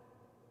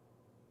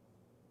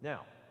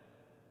 Now,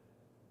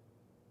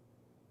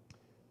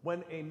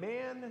 when a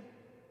man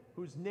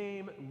whose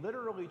name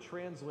literally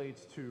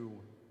translates to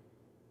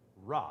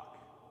rock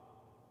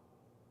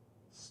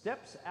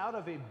steps out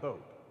of a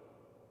boat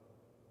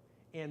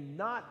and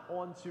not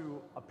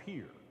onto a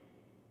pier,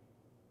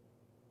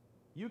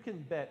 you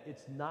can bet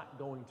it's not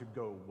going to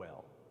go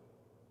well.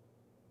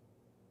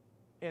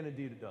 And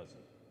indeed it doesn't.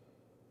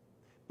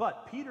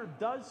 But Peter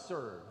does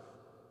serve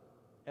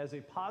as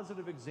a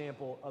positive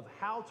example of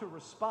how to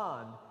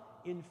respond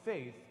in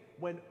faith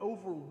when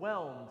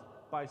overwhelmed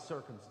by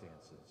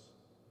circumstances.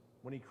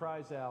 When he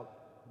cries out,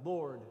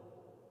 Lord,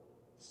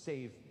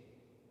 save me.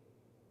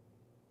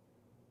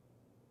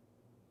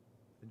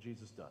 And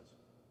Jesus does.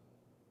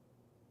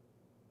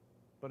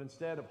 But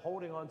instead of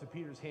holding on to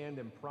Peter's hand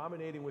and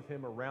promenading with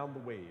him around the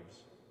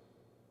waves,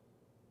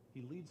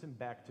 he leads him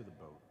back to the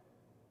boat,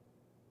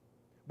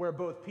 where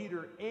both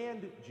Peter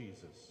and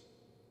Jesus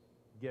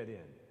get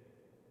in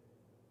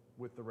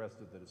with the rest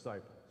of the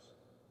disciples.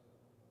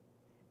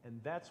 And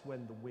that's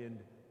when the wind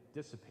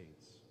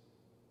dissipates.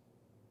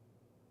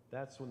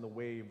 That's when the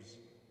waves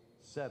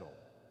settle.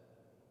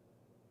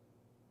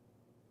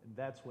 And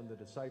that's when the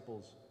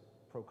disciples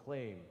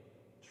proclaim,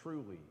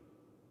 truly,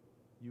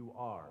 you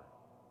are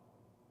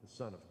the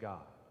Son of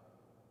God.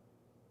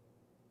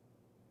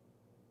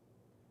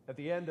 At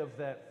the end of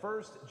that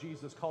first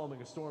Jesus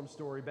calming a storm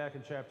story back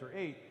in chapter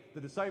 8, the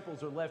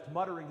disciples are left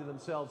muttering to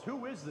themselves,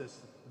 who is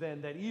this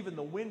then that even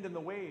the wind and the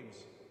waves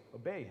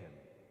obey him?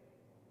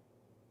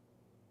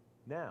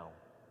 Now,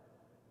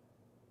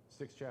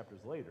 6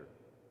 chapters later,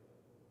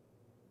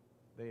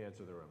 they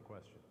answer their own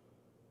question.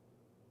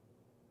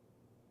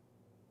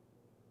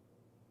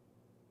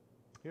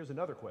 Here's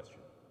another question.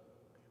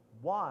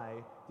 Why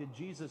did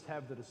Jesus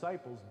have the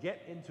disciples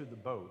get into the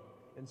boat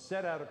and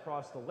set out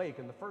across the lake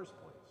in the first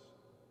place?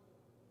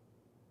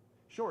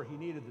 Sure, he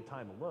needed the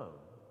time alone,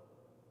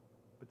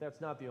 but that's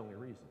not the only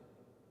reason.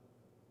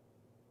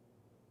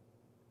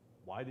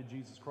 Why did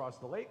Jesus cross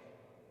the lake?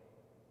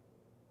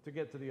 To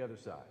get to the other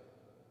side.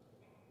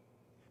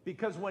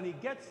 Because when he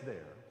gets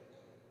there,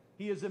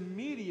 he is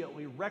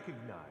immediately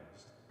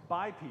recognized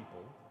by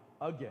people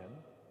again,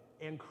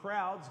 and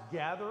crowds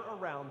gather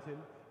around him,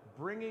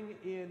 bringing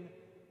in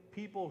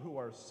people who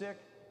are sick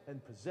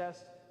and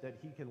possessed, that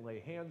he can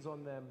lay hands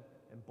on them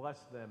and bless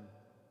them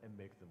and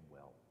make them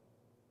well.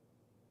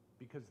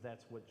 Because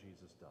that's what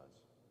Jesus does.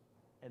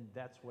 And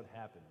that's what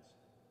happens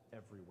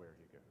everywhere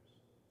he goes.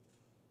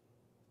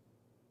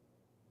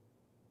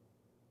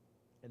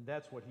 And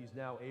that's what he's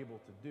now able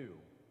to do,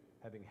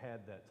 having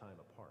had that time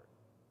apart.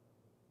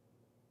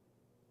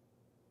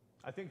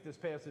 I think this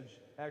passage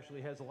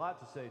actually has a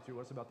lot to say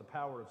to us about the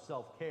power of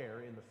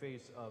self-care in the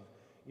face of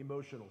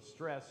emotional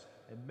stress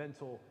and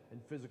mental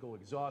and physical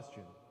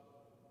exhaustion.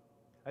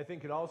 I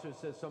think it also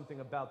says something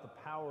about the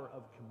power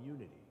of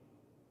community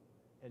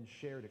and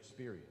shared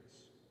experience.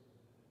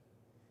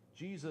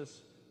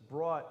 Jesus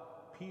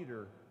brought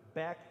Peter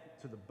back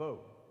to the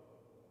boat,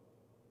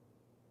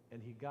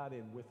 and he got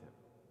in with him.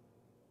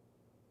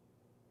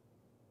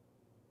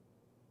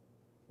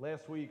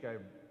 Last week, I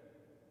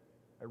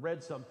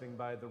read something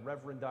by the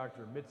Reverend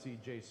Dr. Mitzi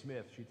J.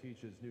 Smith. She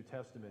teaches New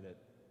Testament at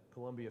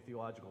Columbia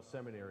Theological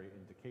Seminary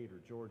in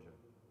Decatur, Georgia.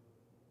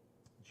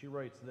 She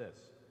writes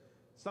this: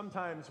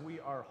 "Sometimes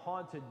we are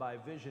haunted by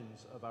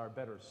visions of our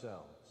better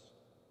selves.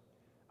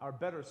 Our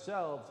better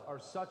selves are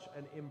such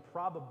an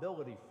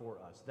improbability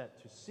for us that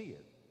to see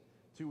it,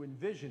 to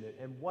envision it,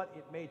 and what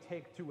it may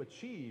take to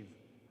achieve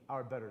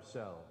our better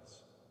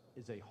selves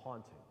is a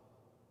haunting.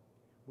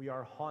 We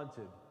are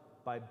haunted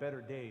by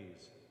better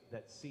days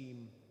that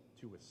seem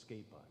to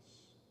escape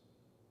us."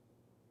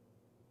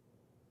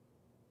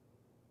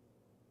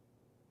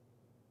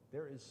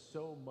 There is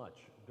so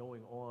much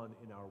going on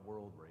in our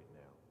world right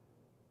now.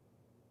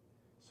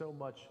 So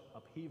much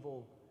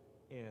upheaval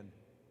and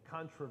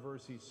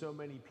controversy, so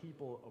many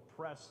people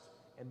oppressed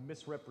and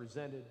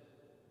misrepresented,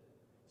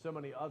 so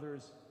many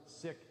others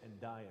sick and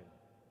dying.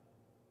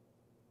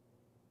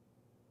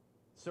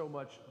 So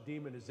much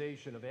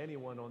demonization of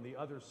anyone on the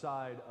other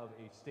side of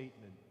a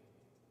statement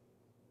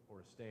or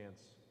a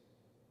stance.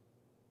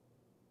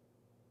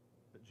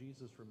 But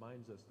Jesus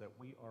reminds us that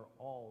we are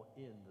all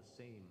in the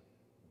same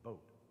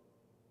boat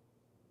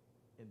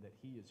and that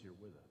he is here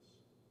with us.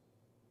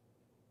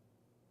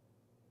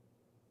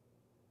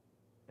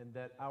 And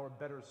that our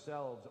better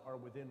selves are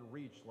within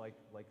reach like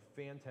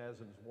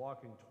phantasms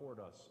walking toward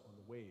us on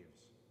the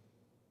waves,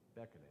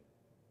 beckoning.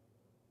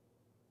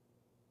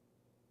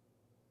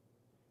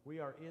 We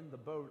are in the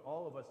boat,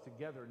 all of us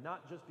together,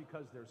 not just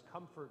because there's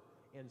comfort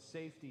and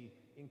safety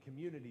in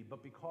community,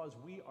 but because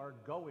we are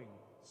going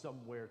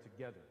somewhere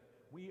together.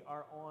 We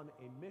are on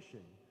a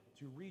mission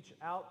to reach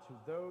out to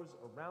those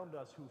around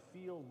us who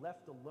feel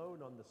left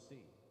alone on the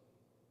sea,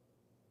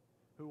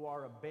 who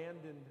are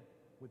abandoned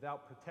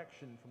without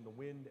protection from the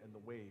wind and the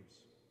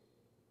waves,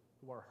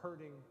 who are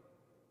hurting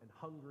and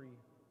hungry,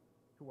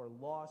 who are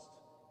lost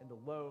and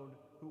alone,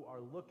 who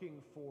are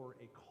looking for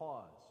a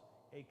cause,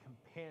 a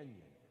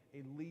companion,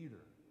 a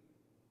leader,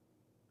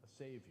 a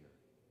savior.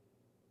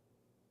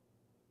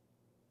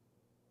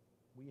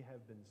 We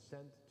have been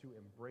sent to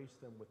embrace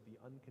them with the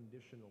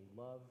unconditional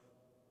love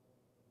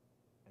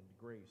and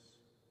grace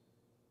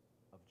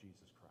of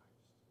Jesus Christ.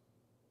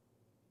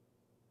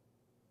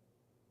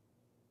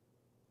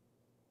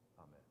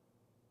 Amen.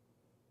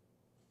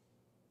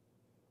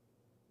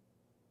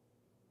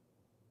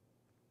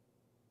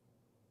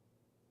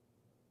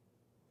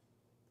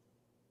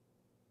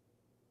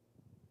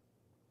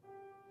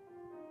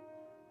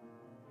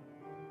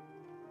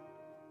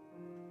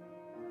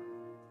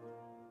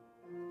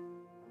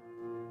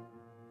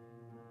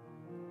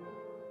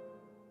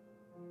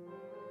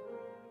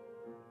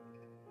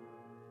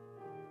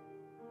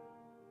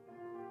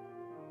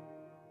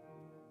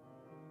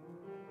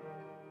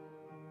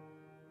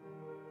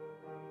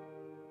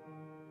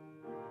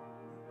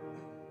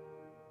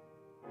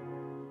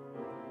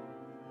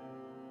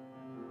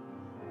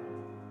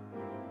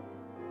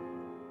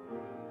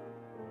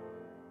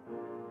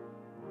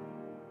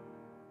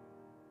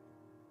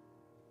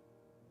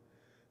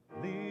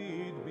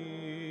 Lead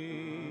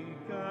me,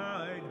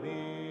 guide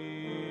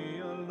me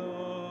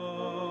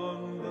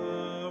along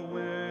the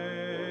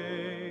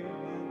way.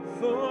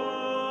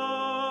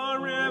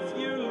 For if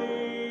you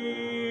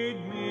lead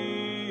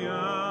me,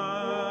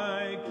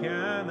 I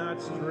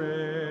cannot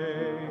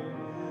stray.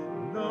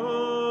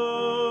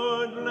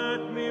 Lord,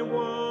 let me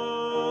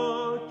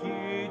walk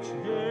each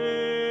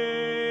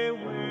day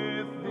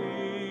with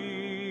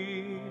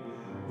thee.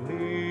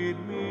 Lead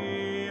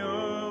me,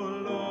 O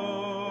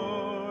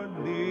Lord,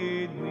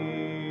 lead me.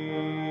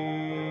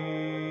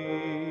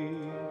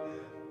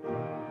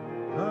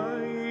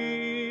 I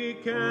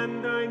ache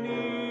and I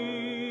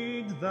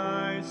need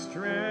thy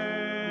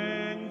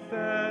strength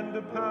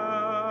and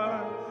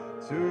power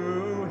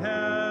to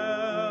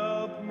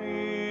help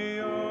me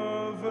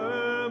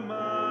over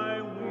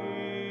my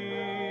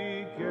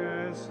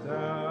weakest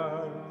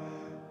hour.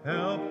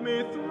 Help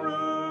me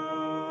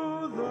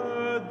through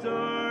the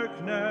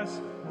darkness,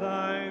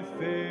 thy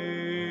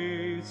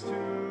face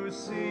to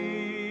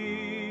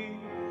see.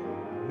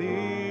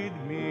 Lead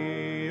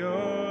me,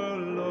 O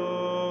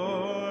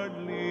Lord,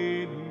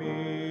 lead me.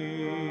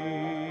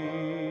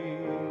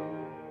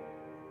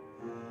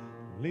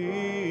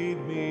 Lead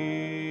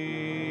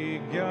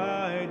me,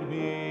 guide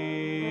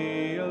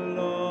me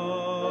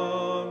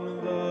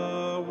along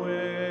the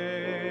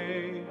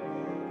way.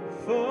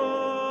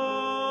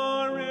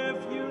 For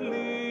if you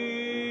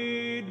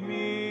lead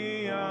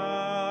me,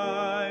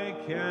 I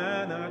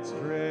cannot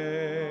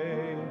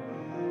stray.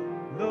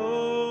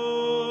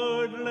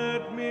 Lord,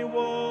 let me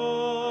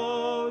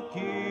walk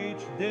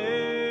each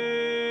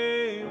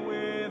day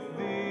with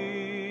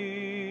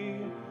thee.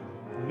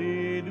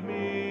 Lead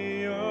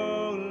me,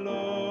 O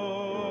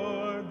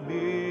Lord,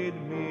 lead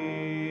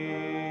me.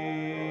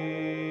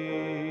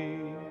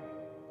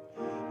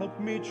 Help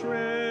me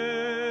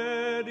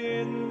tread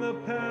in the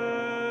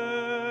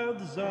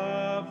paths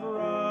of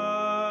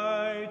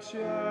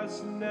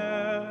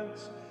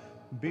righteousness.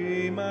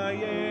 Be my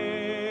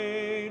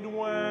aid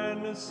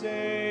when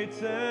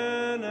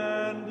Satan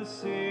and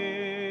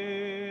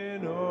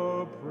sin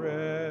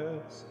oppress.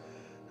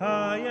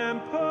 I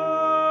am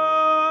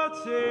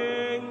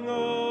putting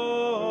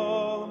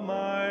all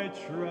my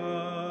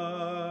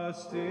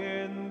trust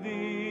in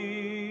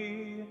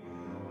thee.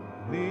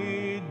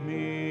 Lead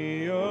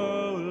me,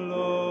 O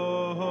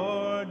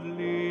Lord,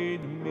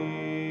 lead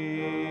me.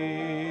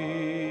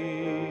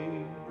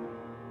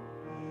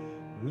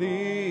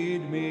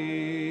 Lead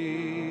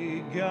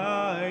me,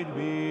 guide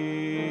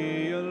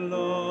me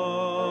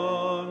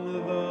along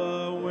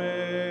the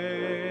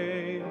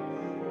way.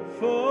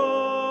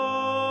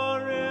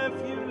 For if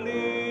you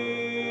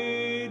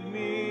lead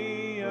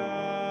me,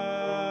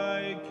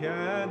 I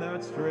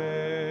cannot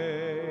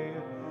stray.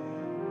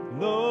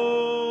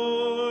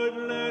 Lord,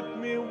 let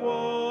me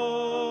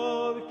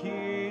walk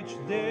each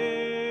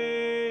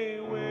day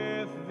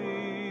with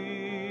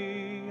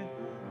thee.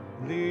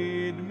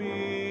 Lead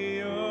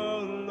me, O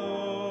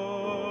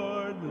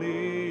Lord,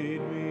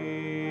 lead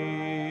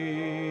me.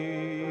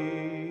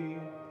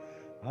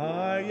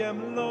 I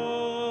am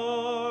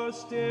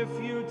lost if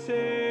you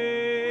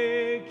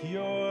take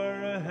your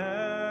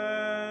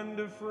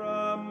hand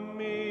from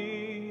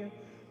me.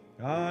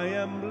 I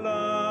am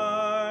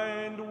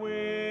blind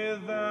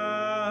without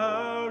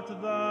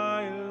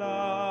thy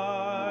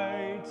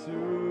light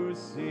to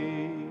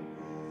see.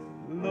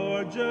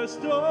 Lord,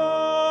 just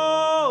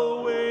always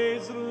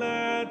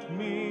let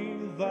me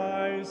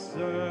thy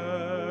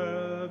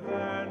servant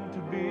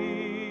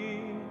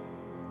be.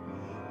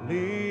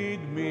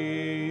 Lead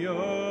me,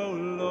 O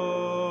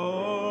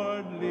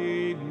Lord,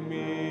 lead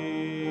me.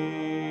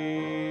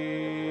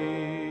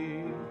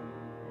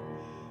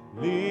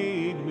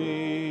 Lead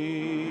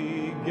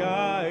me,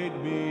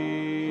 guide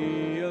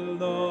me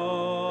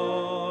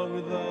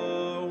along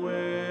the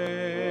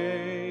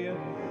way.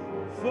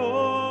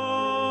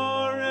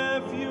 For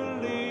if you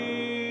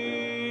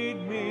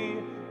lead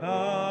me,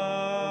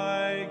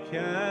 I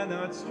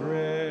cannot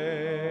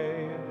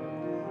stray.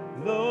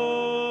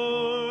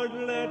 Lord,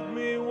 let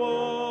me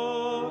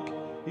walk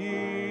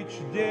each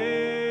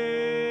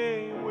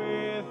day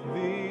with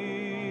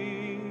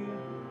thee.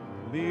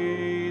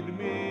 Lead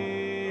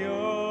me,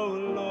 O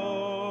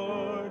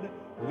Lord,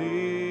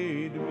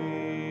 lead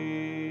me.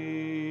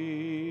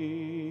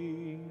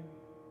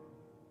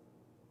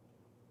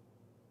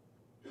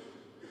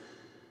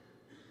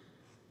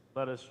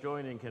 Let us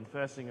join in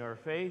confessing our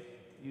faith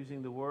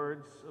using the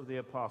words of the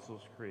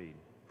Apostles' Creed.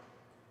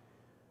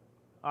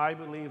 I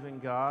believe in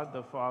God,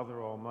 the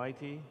Father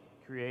Almighty,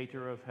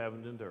 creator of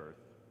heaven and earth.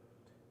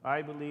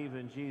 I believe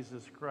in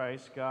Jesus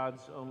Christ,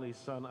 God's only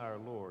Son, our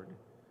Lord,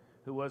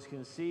 who was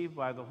conceived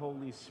by the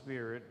Holy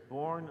Spirit,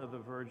 born of the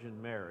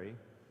Virgin Mary,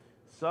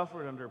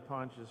 suffered under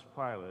Pontius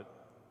Pilate,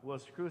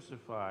 was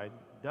crucified,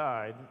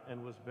 died,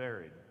 and was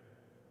buried.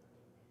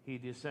 He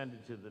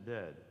descended to the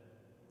dead.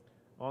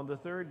 On the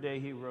third day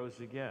he rose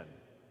again.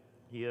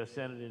 He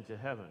ascended into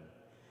heaven.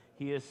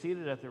 He is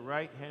seated at the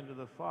right hand of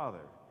the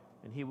Father,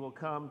 and he will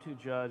come to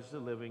judge the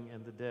living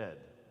and the dead.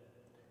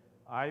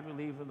 I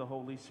believe in the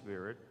Holy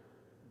Spirit,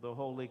 the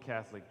Holy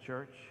Catholic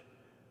Church,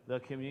 the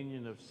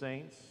communion of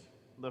saints,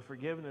 the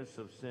forgiveness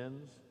of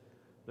sins,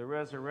 the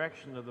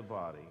resurrection of the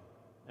body,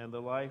 and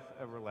the life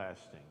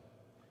everlasting.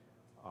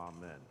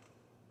 Amen.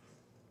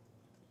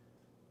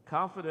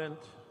 Confident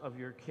of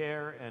your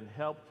care and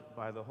helped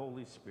by the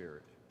Holy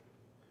Spirit,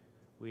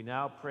 we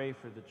now pray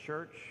for the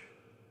Church,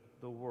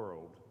 the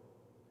world,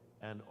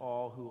 and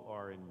all who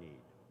are in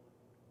need.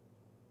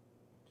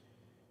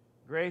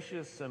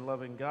 Gracious and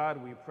loving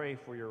God, we pray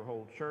for your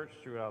whole Church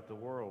throughout the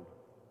world.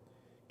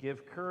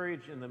 Give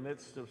courage in the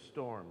midst of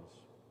storms,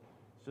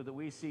 so that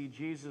we see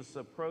Jesus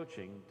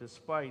approaching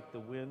despite the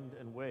wind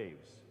and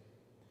waves,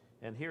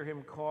 and hear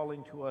him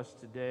calling to us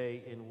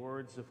today in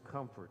words of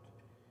comfort.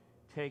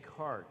 Take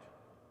heart,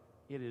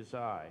 it is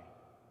I.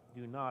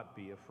 Do not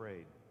be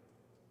afraid.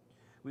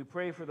 We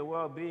pray for the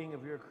well-being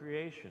of your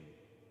creation.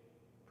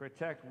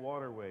 Protect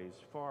waterways,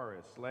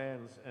 forests,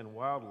 lands, and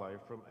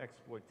wildlife from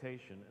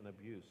exploitation and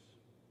abuse.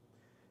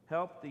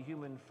 Help the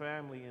human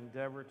family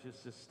endeavor to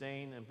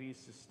sustain and be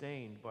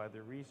sustained by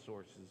the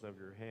resources of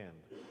your hand.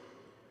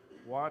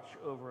 Watch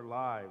over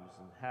lives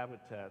and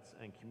habitats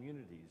and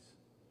communities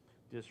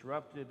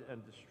disrupted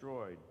and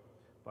destroyed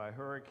by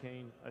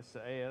Hurricane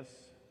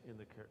Isaias in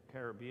the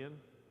Caribbean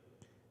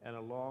and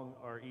along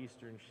our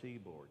eastern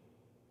seaboard.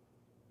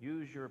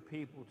 Use your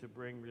people to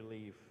bring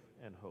relief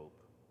and hope.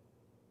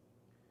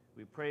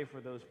 We pray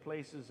for those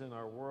places in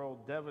our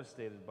world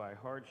devastated by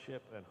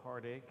hardship and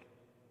heartache,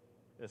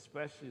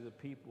 especially the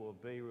people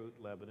of Beirut,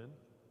 Lebanon,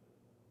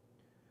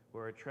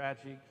 where a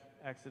tragic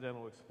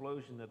accidental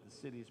explosion at the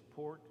city's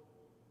port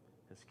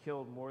has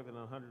killed more than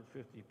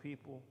 150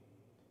 people,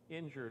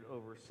 injured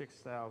over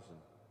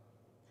 6,000,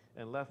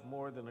 and left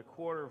more than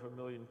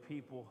 250,000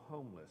 people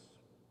homeless.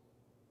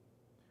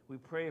 We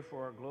pray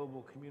for our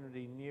global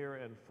community near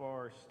and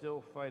far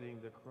still fighting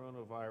the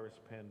coronavirus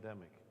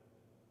pandemic.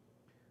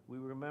 We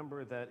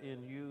remember that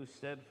in you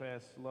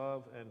steadfast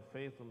love and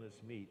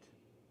faithfulness meet,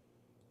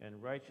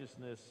 and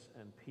righteousness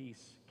and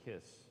peace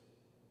kiss.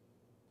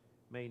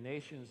 May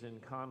nations in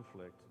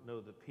conflict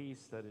know the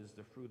peace that is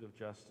the fruit of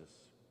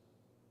justice.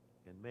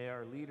 And may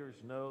our leaders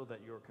know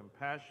that your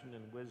compassion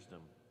and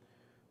wisdom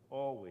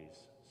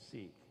always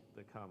seek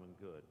the common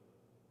good.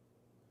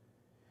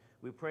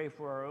 We pray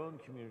for our own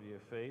community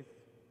of faith.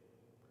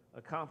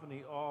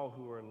 Accompany all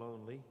who are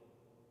lonely.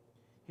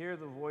 Hear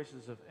the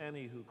voices of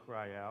any who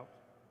cry out,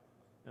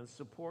 and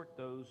support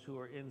those who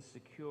are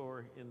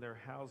insecure in their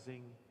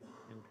housing,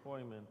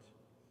 employment,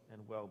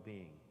 and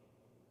well-being.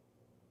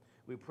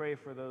 We pray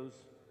for those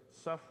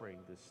suffering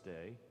this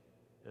day,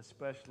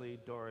 especially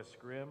Doris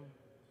Grimm,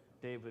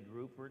 David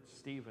Rupert,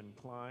 Stephen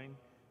Klein,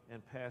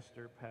 and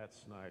Pastor Pat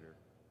Snyder.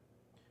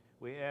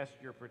 We ask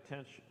your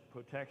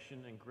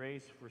protection and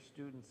grace for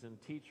students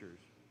and teachers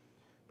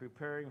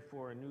preparing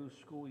for a new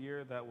school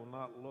year that will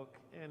not look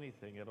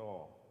anything at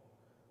all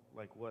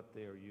like what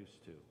they are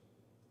used to.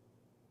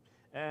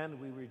 And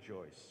we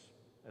rejoice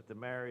at the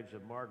marriage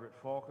of Margaret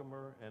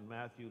Falcomer and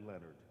Matthew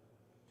Leonard,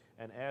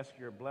 and ask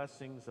your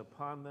blessings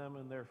upon them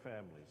and their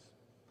families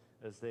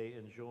as they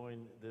enjoy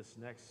this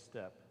next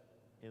step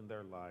in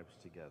their lives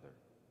together.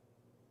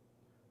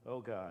 Oh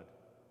God,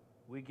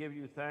 we give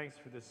you thanks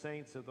for the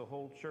saints of the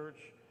whole church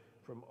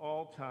from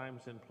all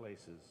times and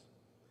places,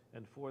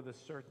 and for the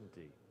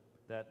certainty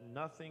that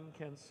nothing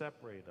can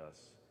separate us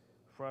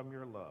from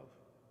your love,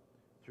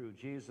 through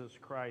Jesus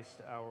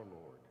Christ our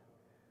Lord.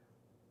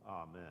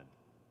 Amen.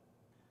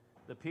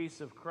 The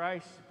peace of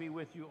Christ be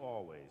with you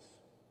always,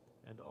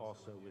 and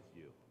also with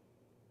you.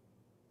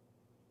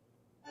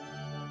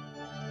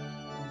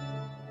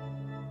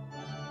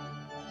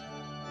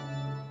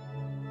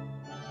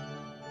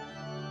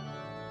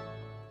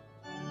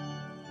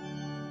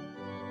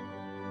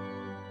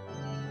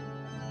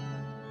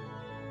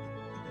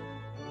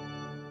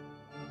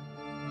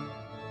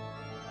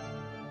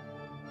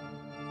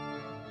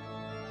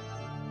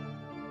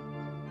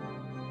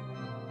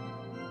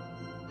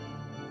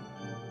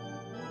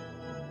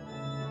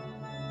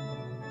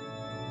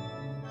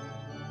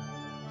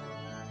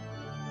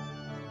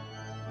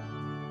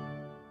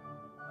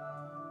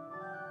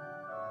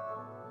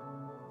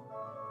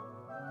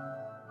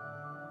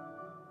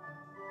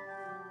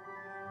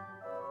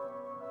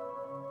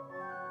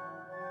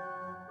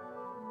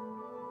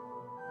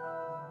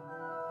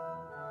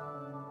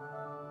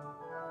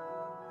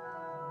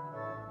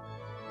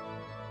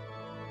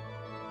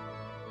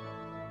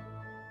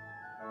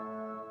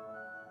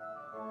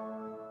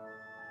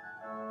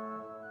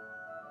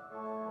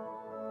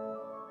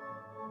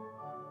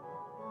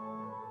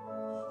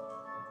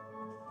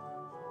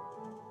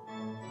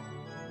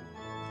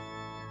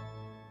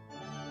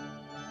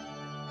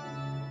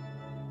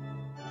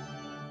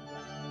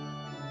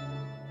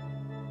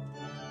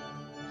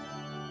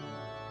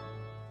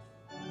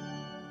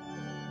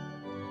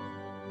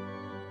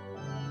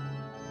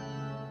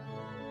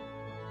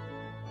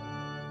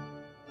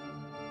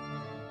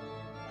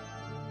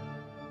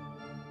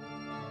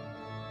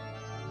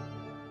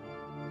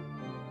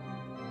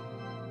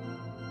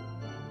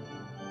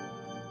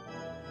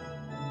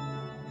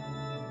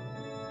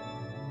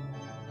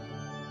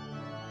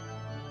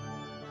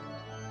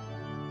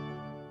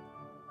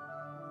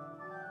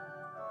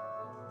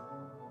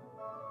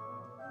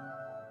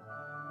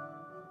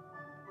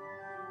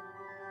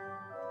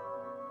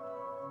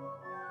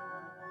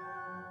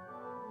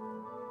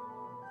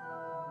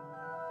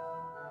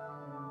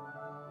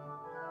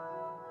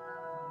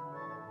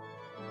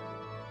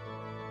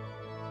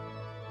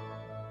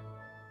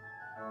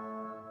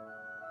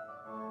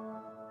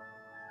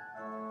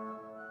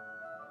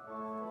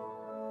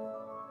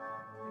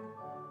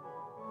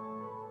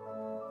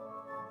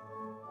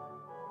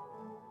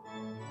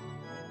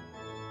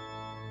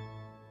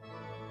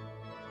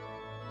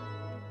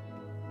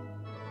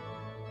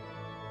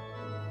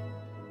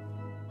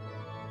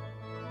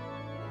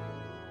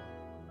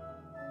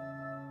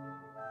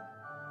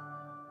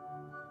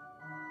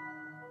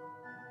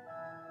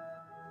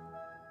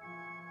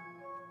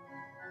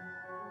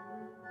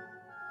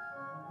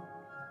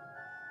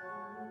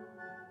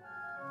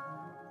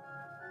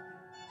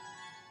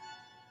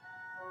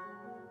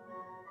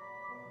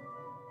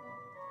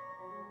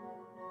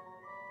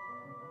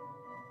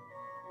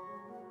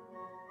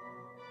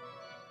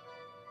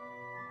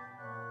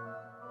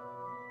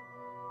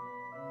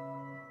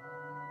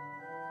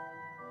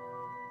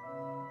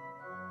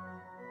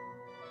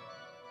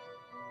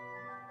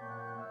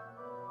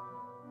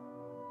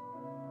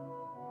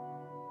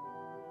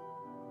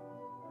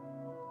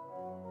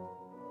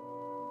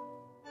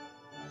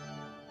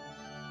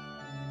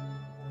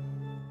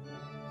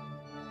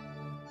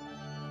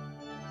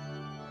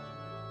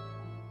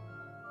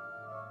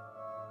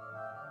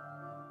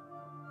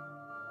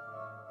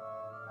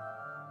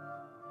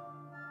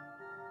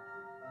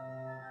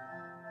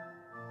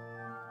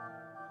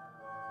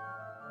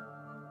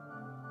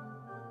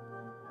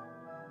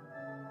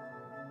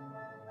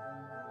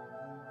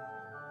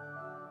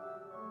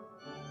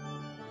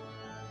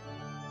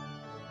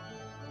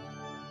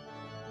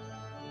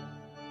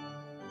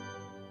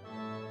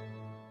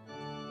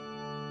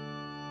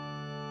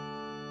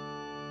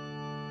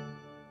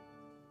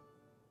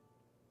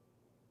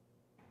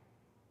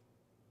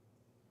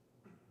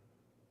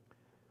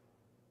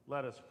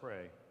 Let us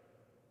pray.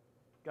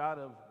 God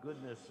of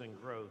goodness and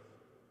growth,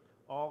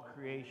 all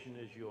creation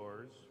is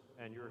yours,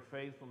 and your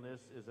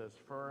faithfulness is as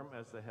firm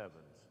as the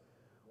heavens.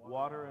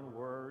 Water and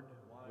word,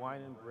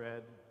 wine and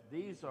bread,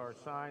 these are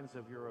signs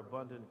of your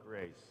abundant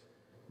grace.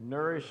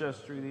 Nourish us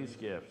through these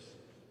gifts,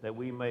 that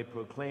we may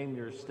proclaim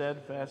your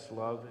steadfast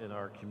love in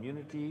our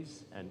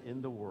communities and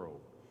in the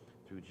world.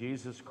 Through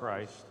Jesus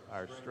Christ,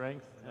 our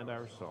strength and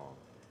our song.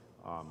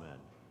 Amen.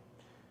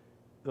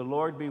 The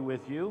Lord be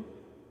with you.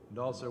 And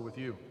also with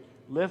you.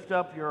 Lift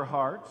up your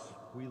hearts.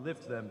 We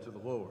lift them to the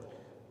Lord.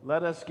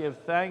 Let us give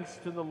thanks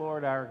to the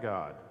Lord our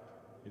God.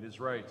 It is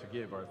right to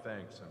give our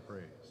thanks and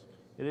praise.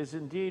 It is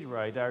indeed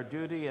right, our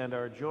duty and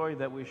our joy,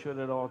 that we should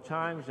at all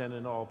times and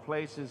in all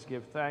places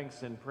give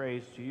thanks and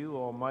praise to you,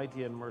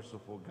 Almighty and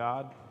merciful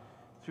God,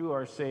 through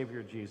our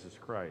Savior Jesus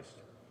Christ,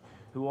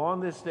 who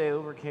on this day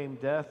overcame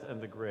death and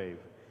the grave,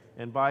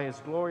 and by his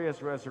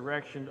glorious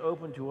resurrection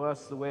opened to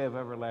us the way of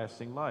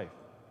everlasting life.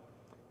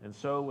 And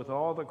so, with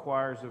all the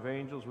choirs of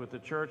angels, with the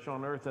church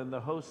on earth and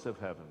the hosts of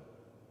heaven,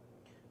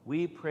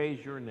 we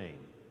praise your name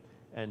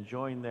and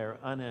join their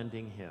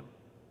unending hymn.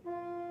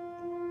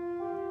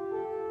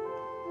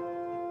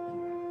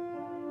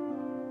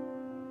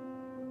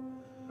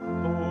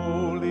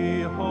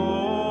 Holy,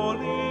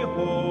 holy,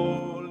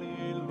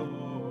 holy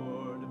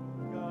Lord,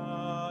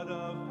 God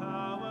of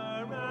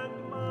power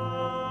and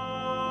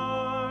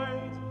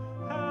might,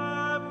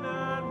 heaven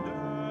and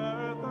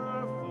earth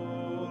are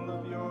full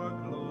of your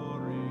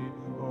glory.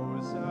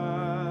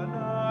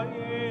 Hosanna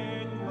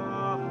in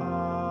the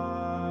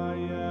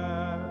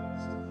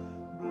highest.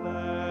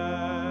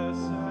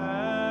 Blessed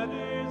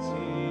is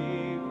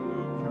he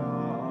who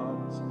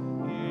comes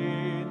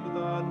in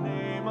the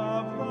name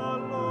of the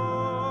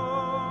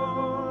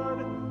Lord.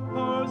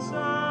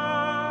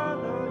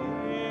 Hosanna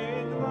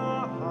in the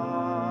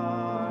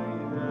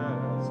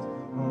highest.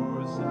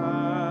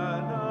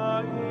 Hosanna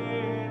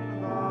in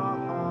the highest.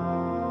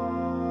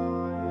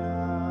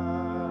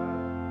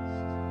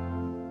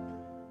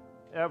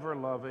 Ever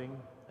loving,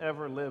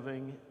 ever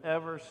living,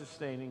 ever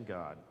sustaining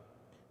God,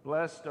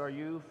 blessed are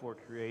you for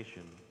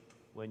creation,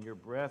 when your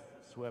breath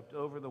swept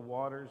over the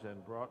waters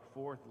and brought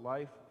forth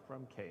life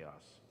from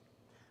chaos.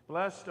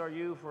 Blessed are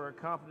you for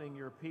accompanying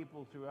your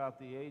people throughout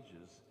the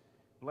ages.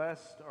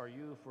 Blessed are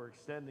you for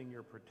extending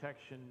your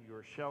protection,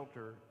 your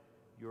shelter,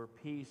 your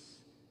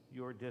peace,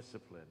 your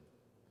discipline,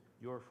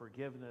 your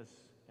forgiveness,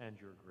 and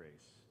your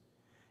grace.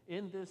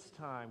 In this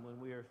time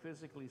when we are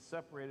physically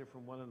separated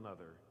from one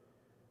another,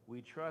 we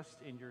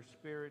trust in your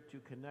Spirit to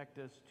connect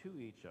us to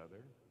each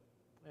other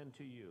and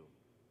to you.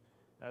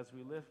 As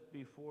we lift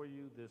before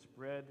you this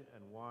bread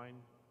and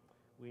wine,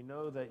 we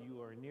know that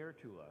you are near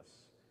to us,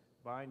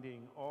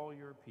 binding all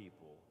your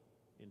people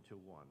into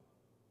one.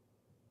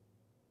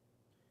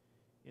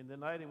 In the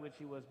night in which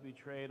he was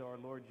betrayed, our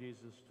Lord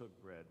Jesus took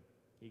bread.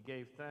 He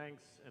gave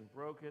thanks and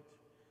broke it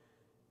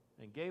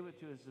and gave it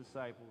to his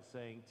disciples,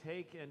 saying,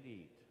 "Take and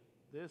eat.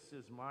 This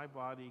is my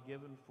body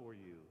given for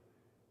you.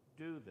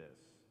 Do this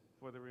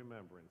for the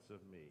remembrance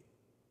of me."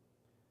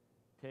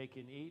 Take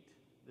and eat.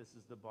 This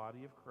is the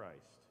body of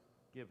Christ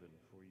given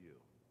for you.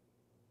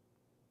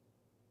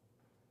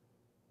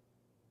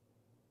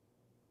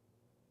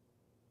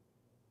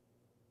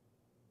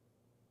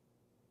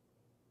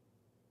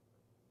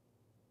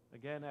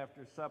 Again,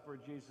 after supper,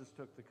 Jesus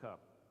took the cup,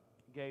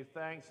 gave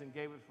thanks, and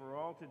gave it for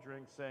all to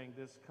drink, saying,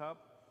 "This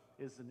cup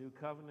is the new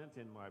covenant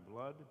in my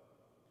blood,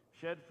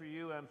 shed for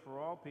you and for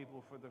all people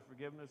for the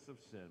forgiveness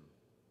of sin.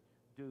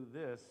 Do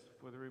this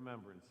for the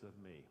remembrance of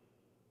me."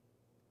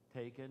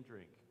 Take and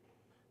drink.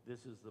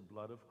 This is the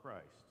blood of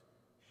Christ,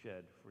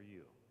 shed for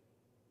you.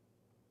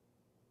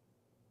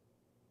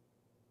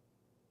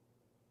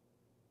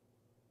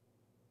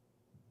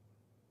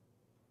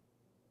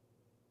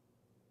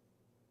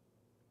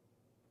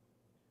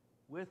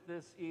 With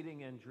this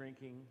eating and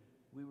drinking,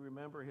 we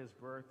remember his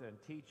birth and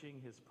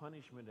teaching, his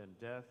punishment and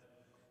death,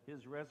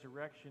 his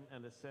resurrection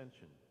and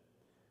ascension.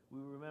 We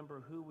remember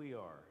who we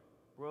are,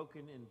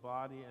 broken in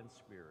body and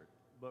spirit,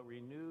 but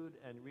renewed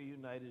and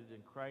reunited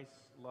in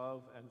Christ's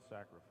love and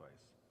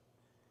sacrifice.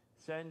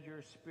 Send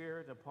your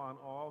Spirit upon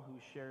all who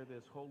share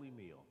this holy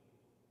meal,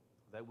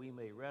 that we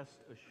may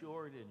rest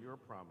assured in your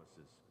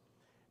promises,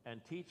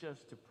 and teach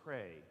us to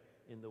pray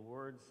in the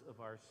words of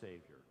our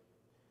Savior.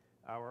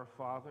 Our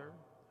Father,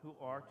 who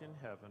art in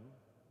heaven,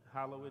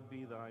 hallowed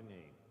be thy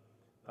name.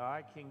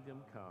 Thy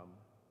kingdom come,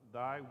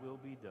 thy will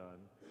be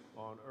done,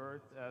 on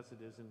earth as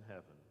it is in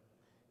heaven.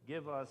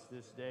 Give us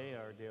this day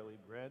our daily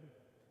bread,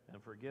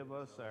 and forgive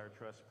us our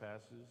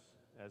trespasses,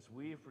 as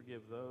we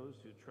forgive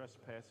those who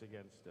trespass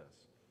against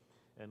us.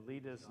 And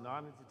lead us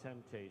not into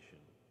temptation,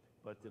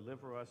 but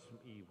deliver us from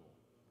evil.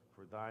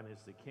 For thine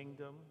is the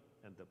kingdom,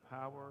 and the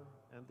power,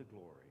 and the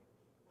glory,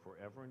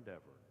 forever and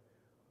ever.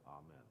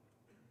 Amen.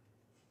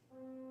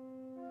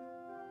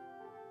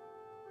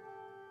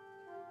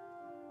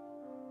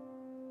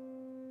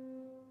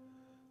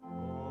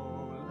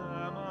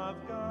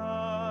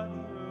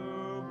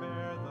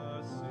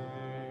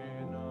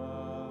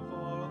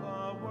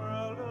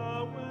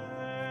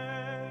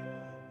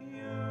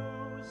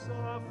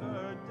 Suffer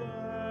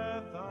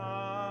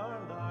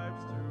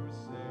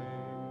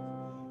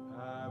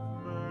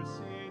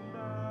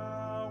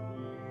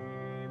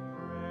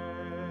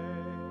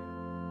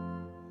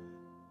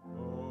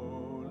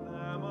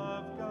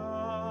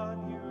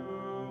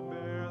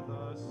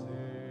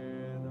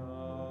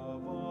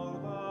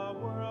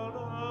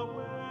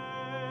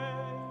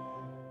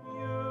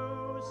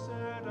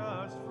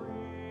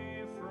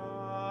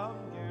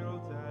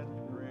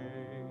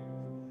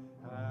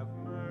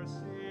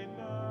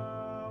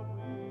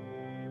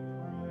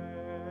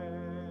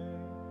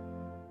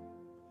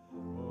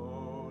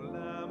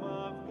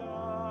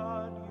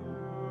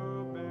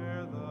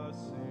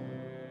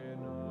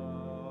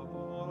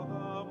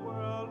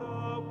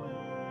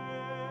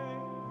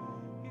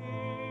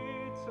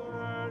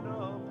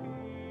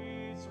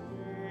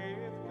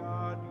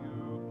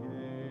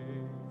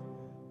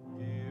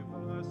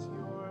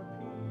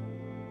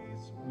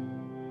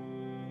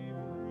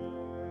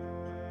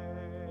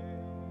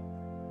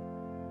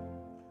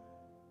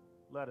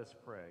Let us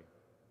pray.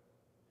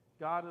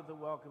 God of the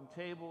welcome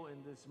table,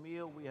 in this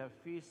meal we have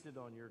feasted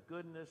on your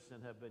goodness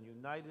and have been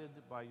united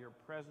by your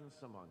presence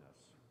among us.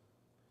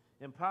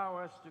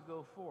 Empower us to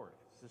go forth,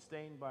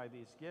 sustained by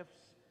these gifts,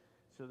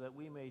 so that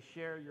we may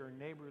share your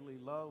neighborly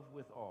love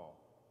with all.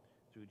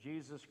 Through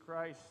Jesus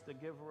Christ, the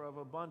giver of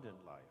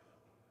abundant life.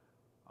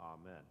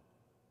 Amen.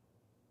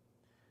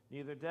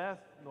 Neither death,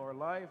 nor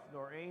life,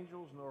 nor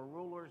angels, nor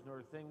rulers,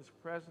 nor things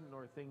present,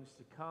 nor things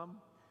to come,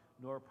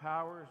 nor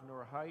powers,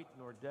 nor height,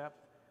 nor depth,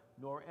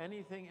 nor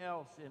anything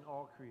else in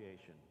all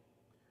creation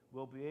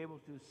will be able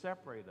to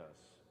separate us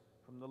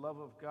from the love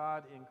of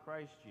God in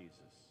Christ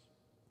Jesus.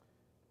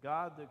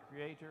 God the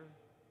Creator,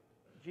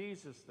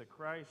 Jesus the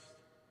Christ,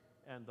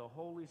 and the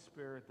Holy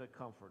Spirit the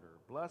Comforter,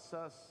 bless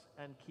us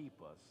and keep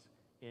us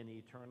in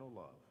eternal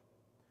love.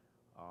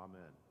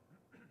 Amen.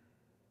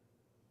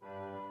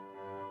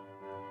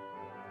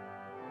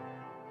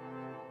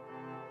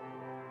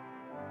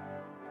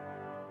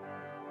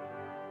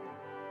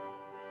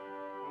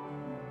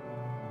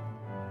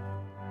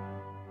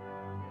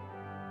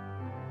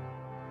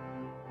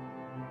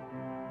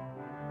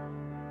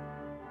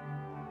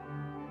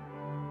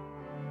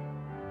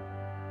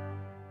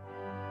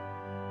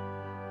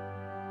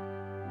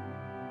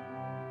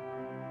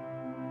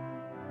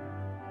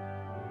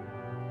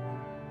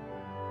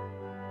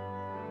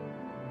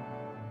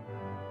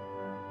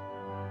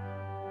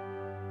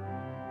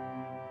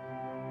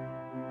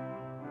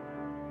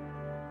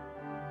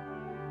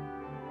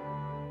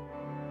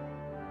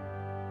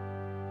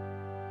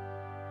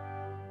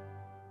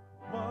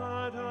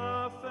 What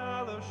a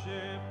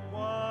fellowship,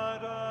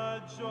 what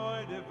a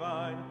joy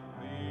divine,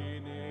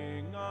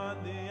 leaning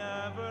on the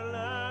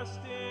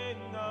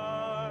everlasting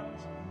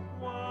arms.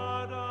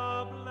 What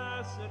a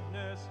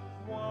blessedness,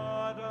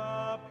 what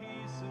a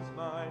peace is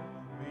mine,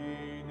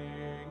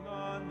 leaning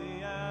on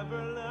the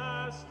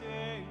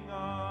everlasting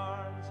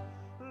arms.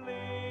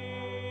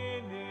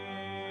 Leaning,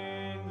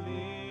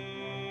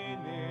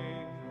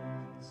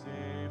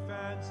 safe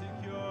and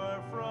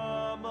secure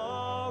from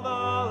all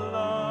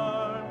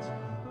alarms.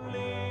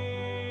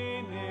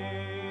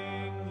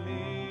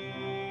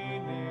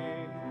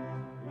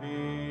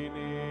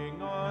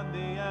 Leaning on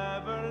the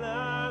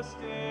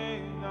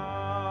everlasting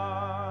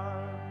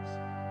arms.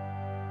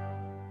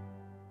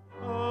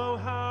 Oh,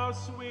 how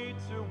sweet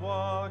to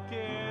walk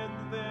in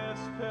this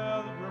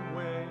pilgrim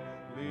way,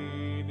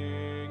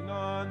 leaning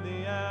on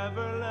the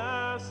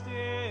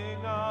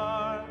everlasting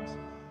arms.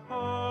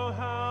 Oh,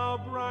 how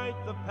bright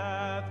the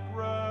path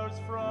grows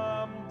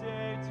from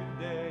day to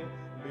day,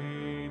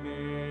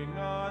 leaning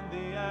on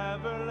the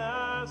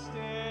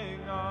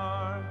everlasting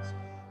arms.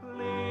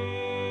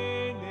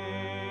 Leaning,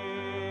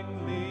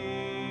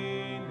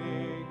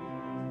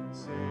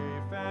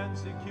 safe and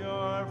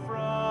secure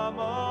from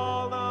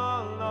all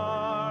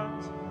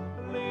alarms.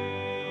 Leaning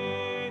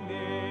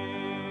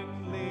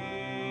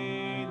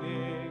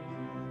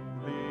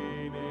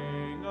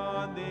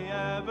on the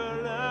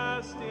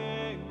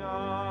everlasting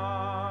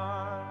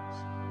arms.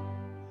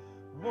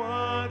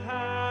 What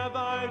have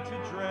I to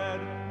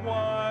dread?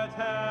 What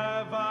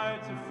have I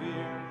to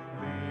fear?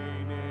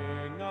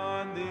 Leaning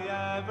on the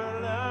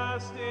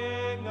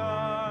everlasting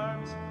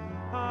arms.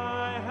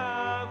 I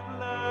have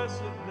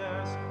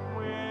blessedness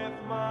with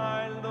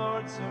my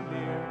Lord so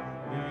near.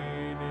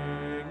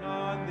 Leaning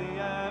on the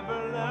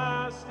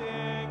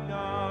everlasting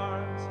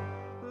arms.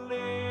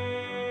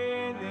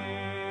 Leaning,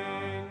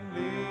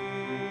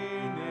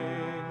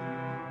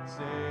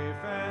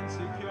 safe and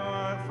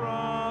secure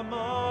from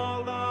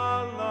all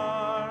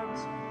alarms.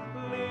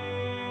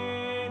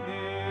 Leaning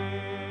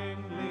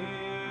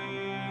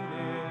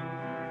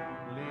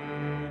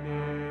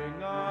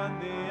on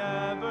the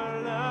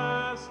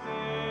everlasting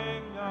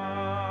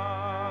arms.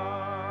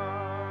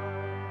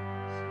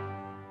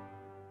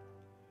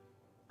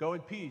 Go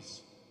in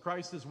peace.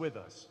 Christ is with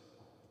us.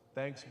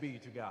 Thanks be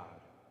to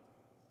God.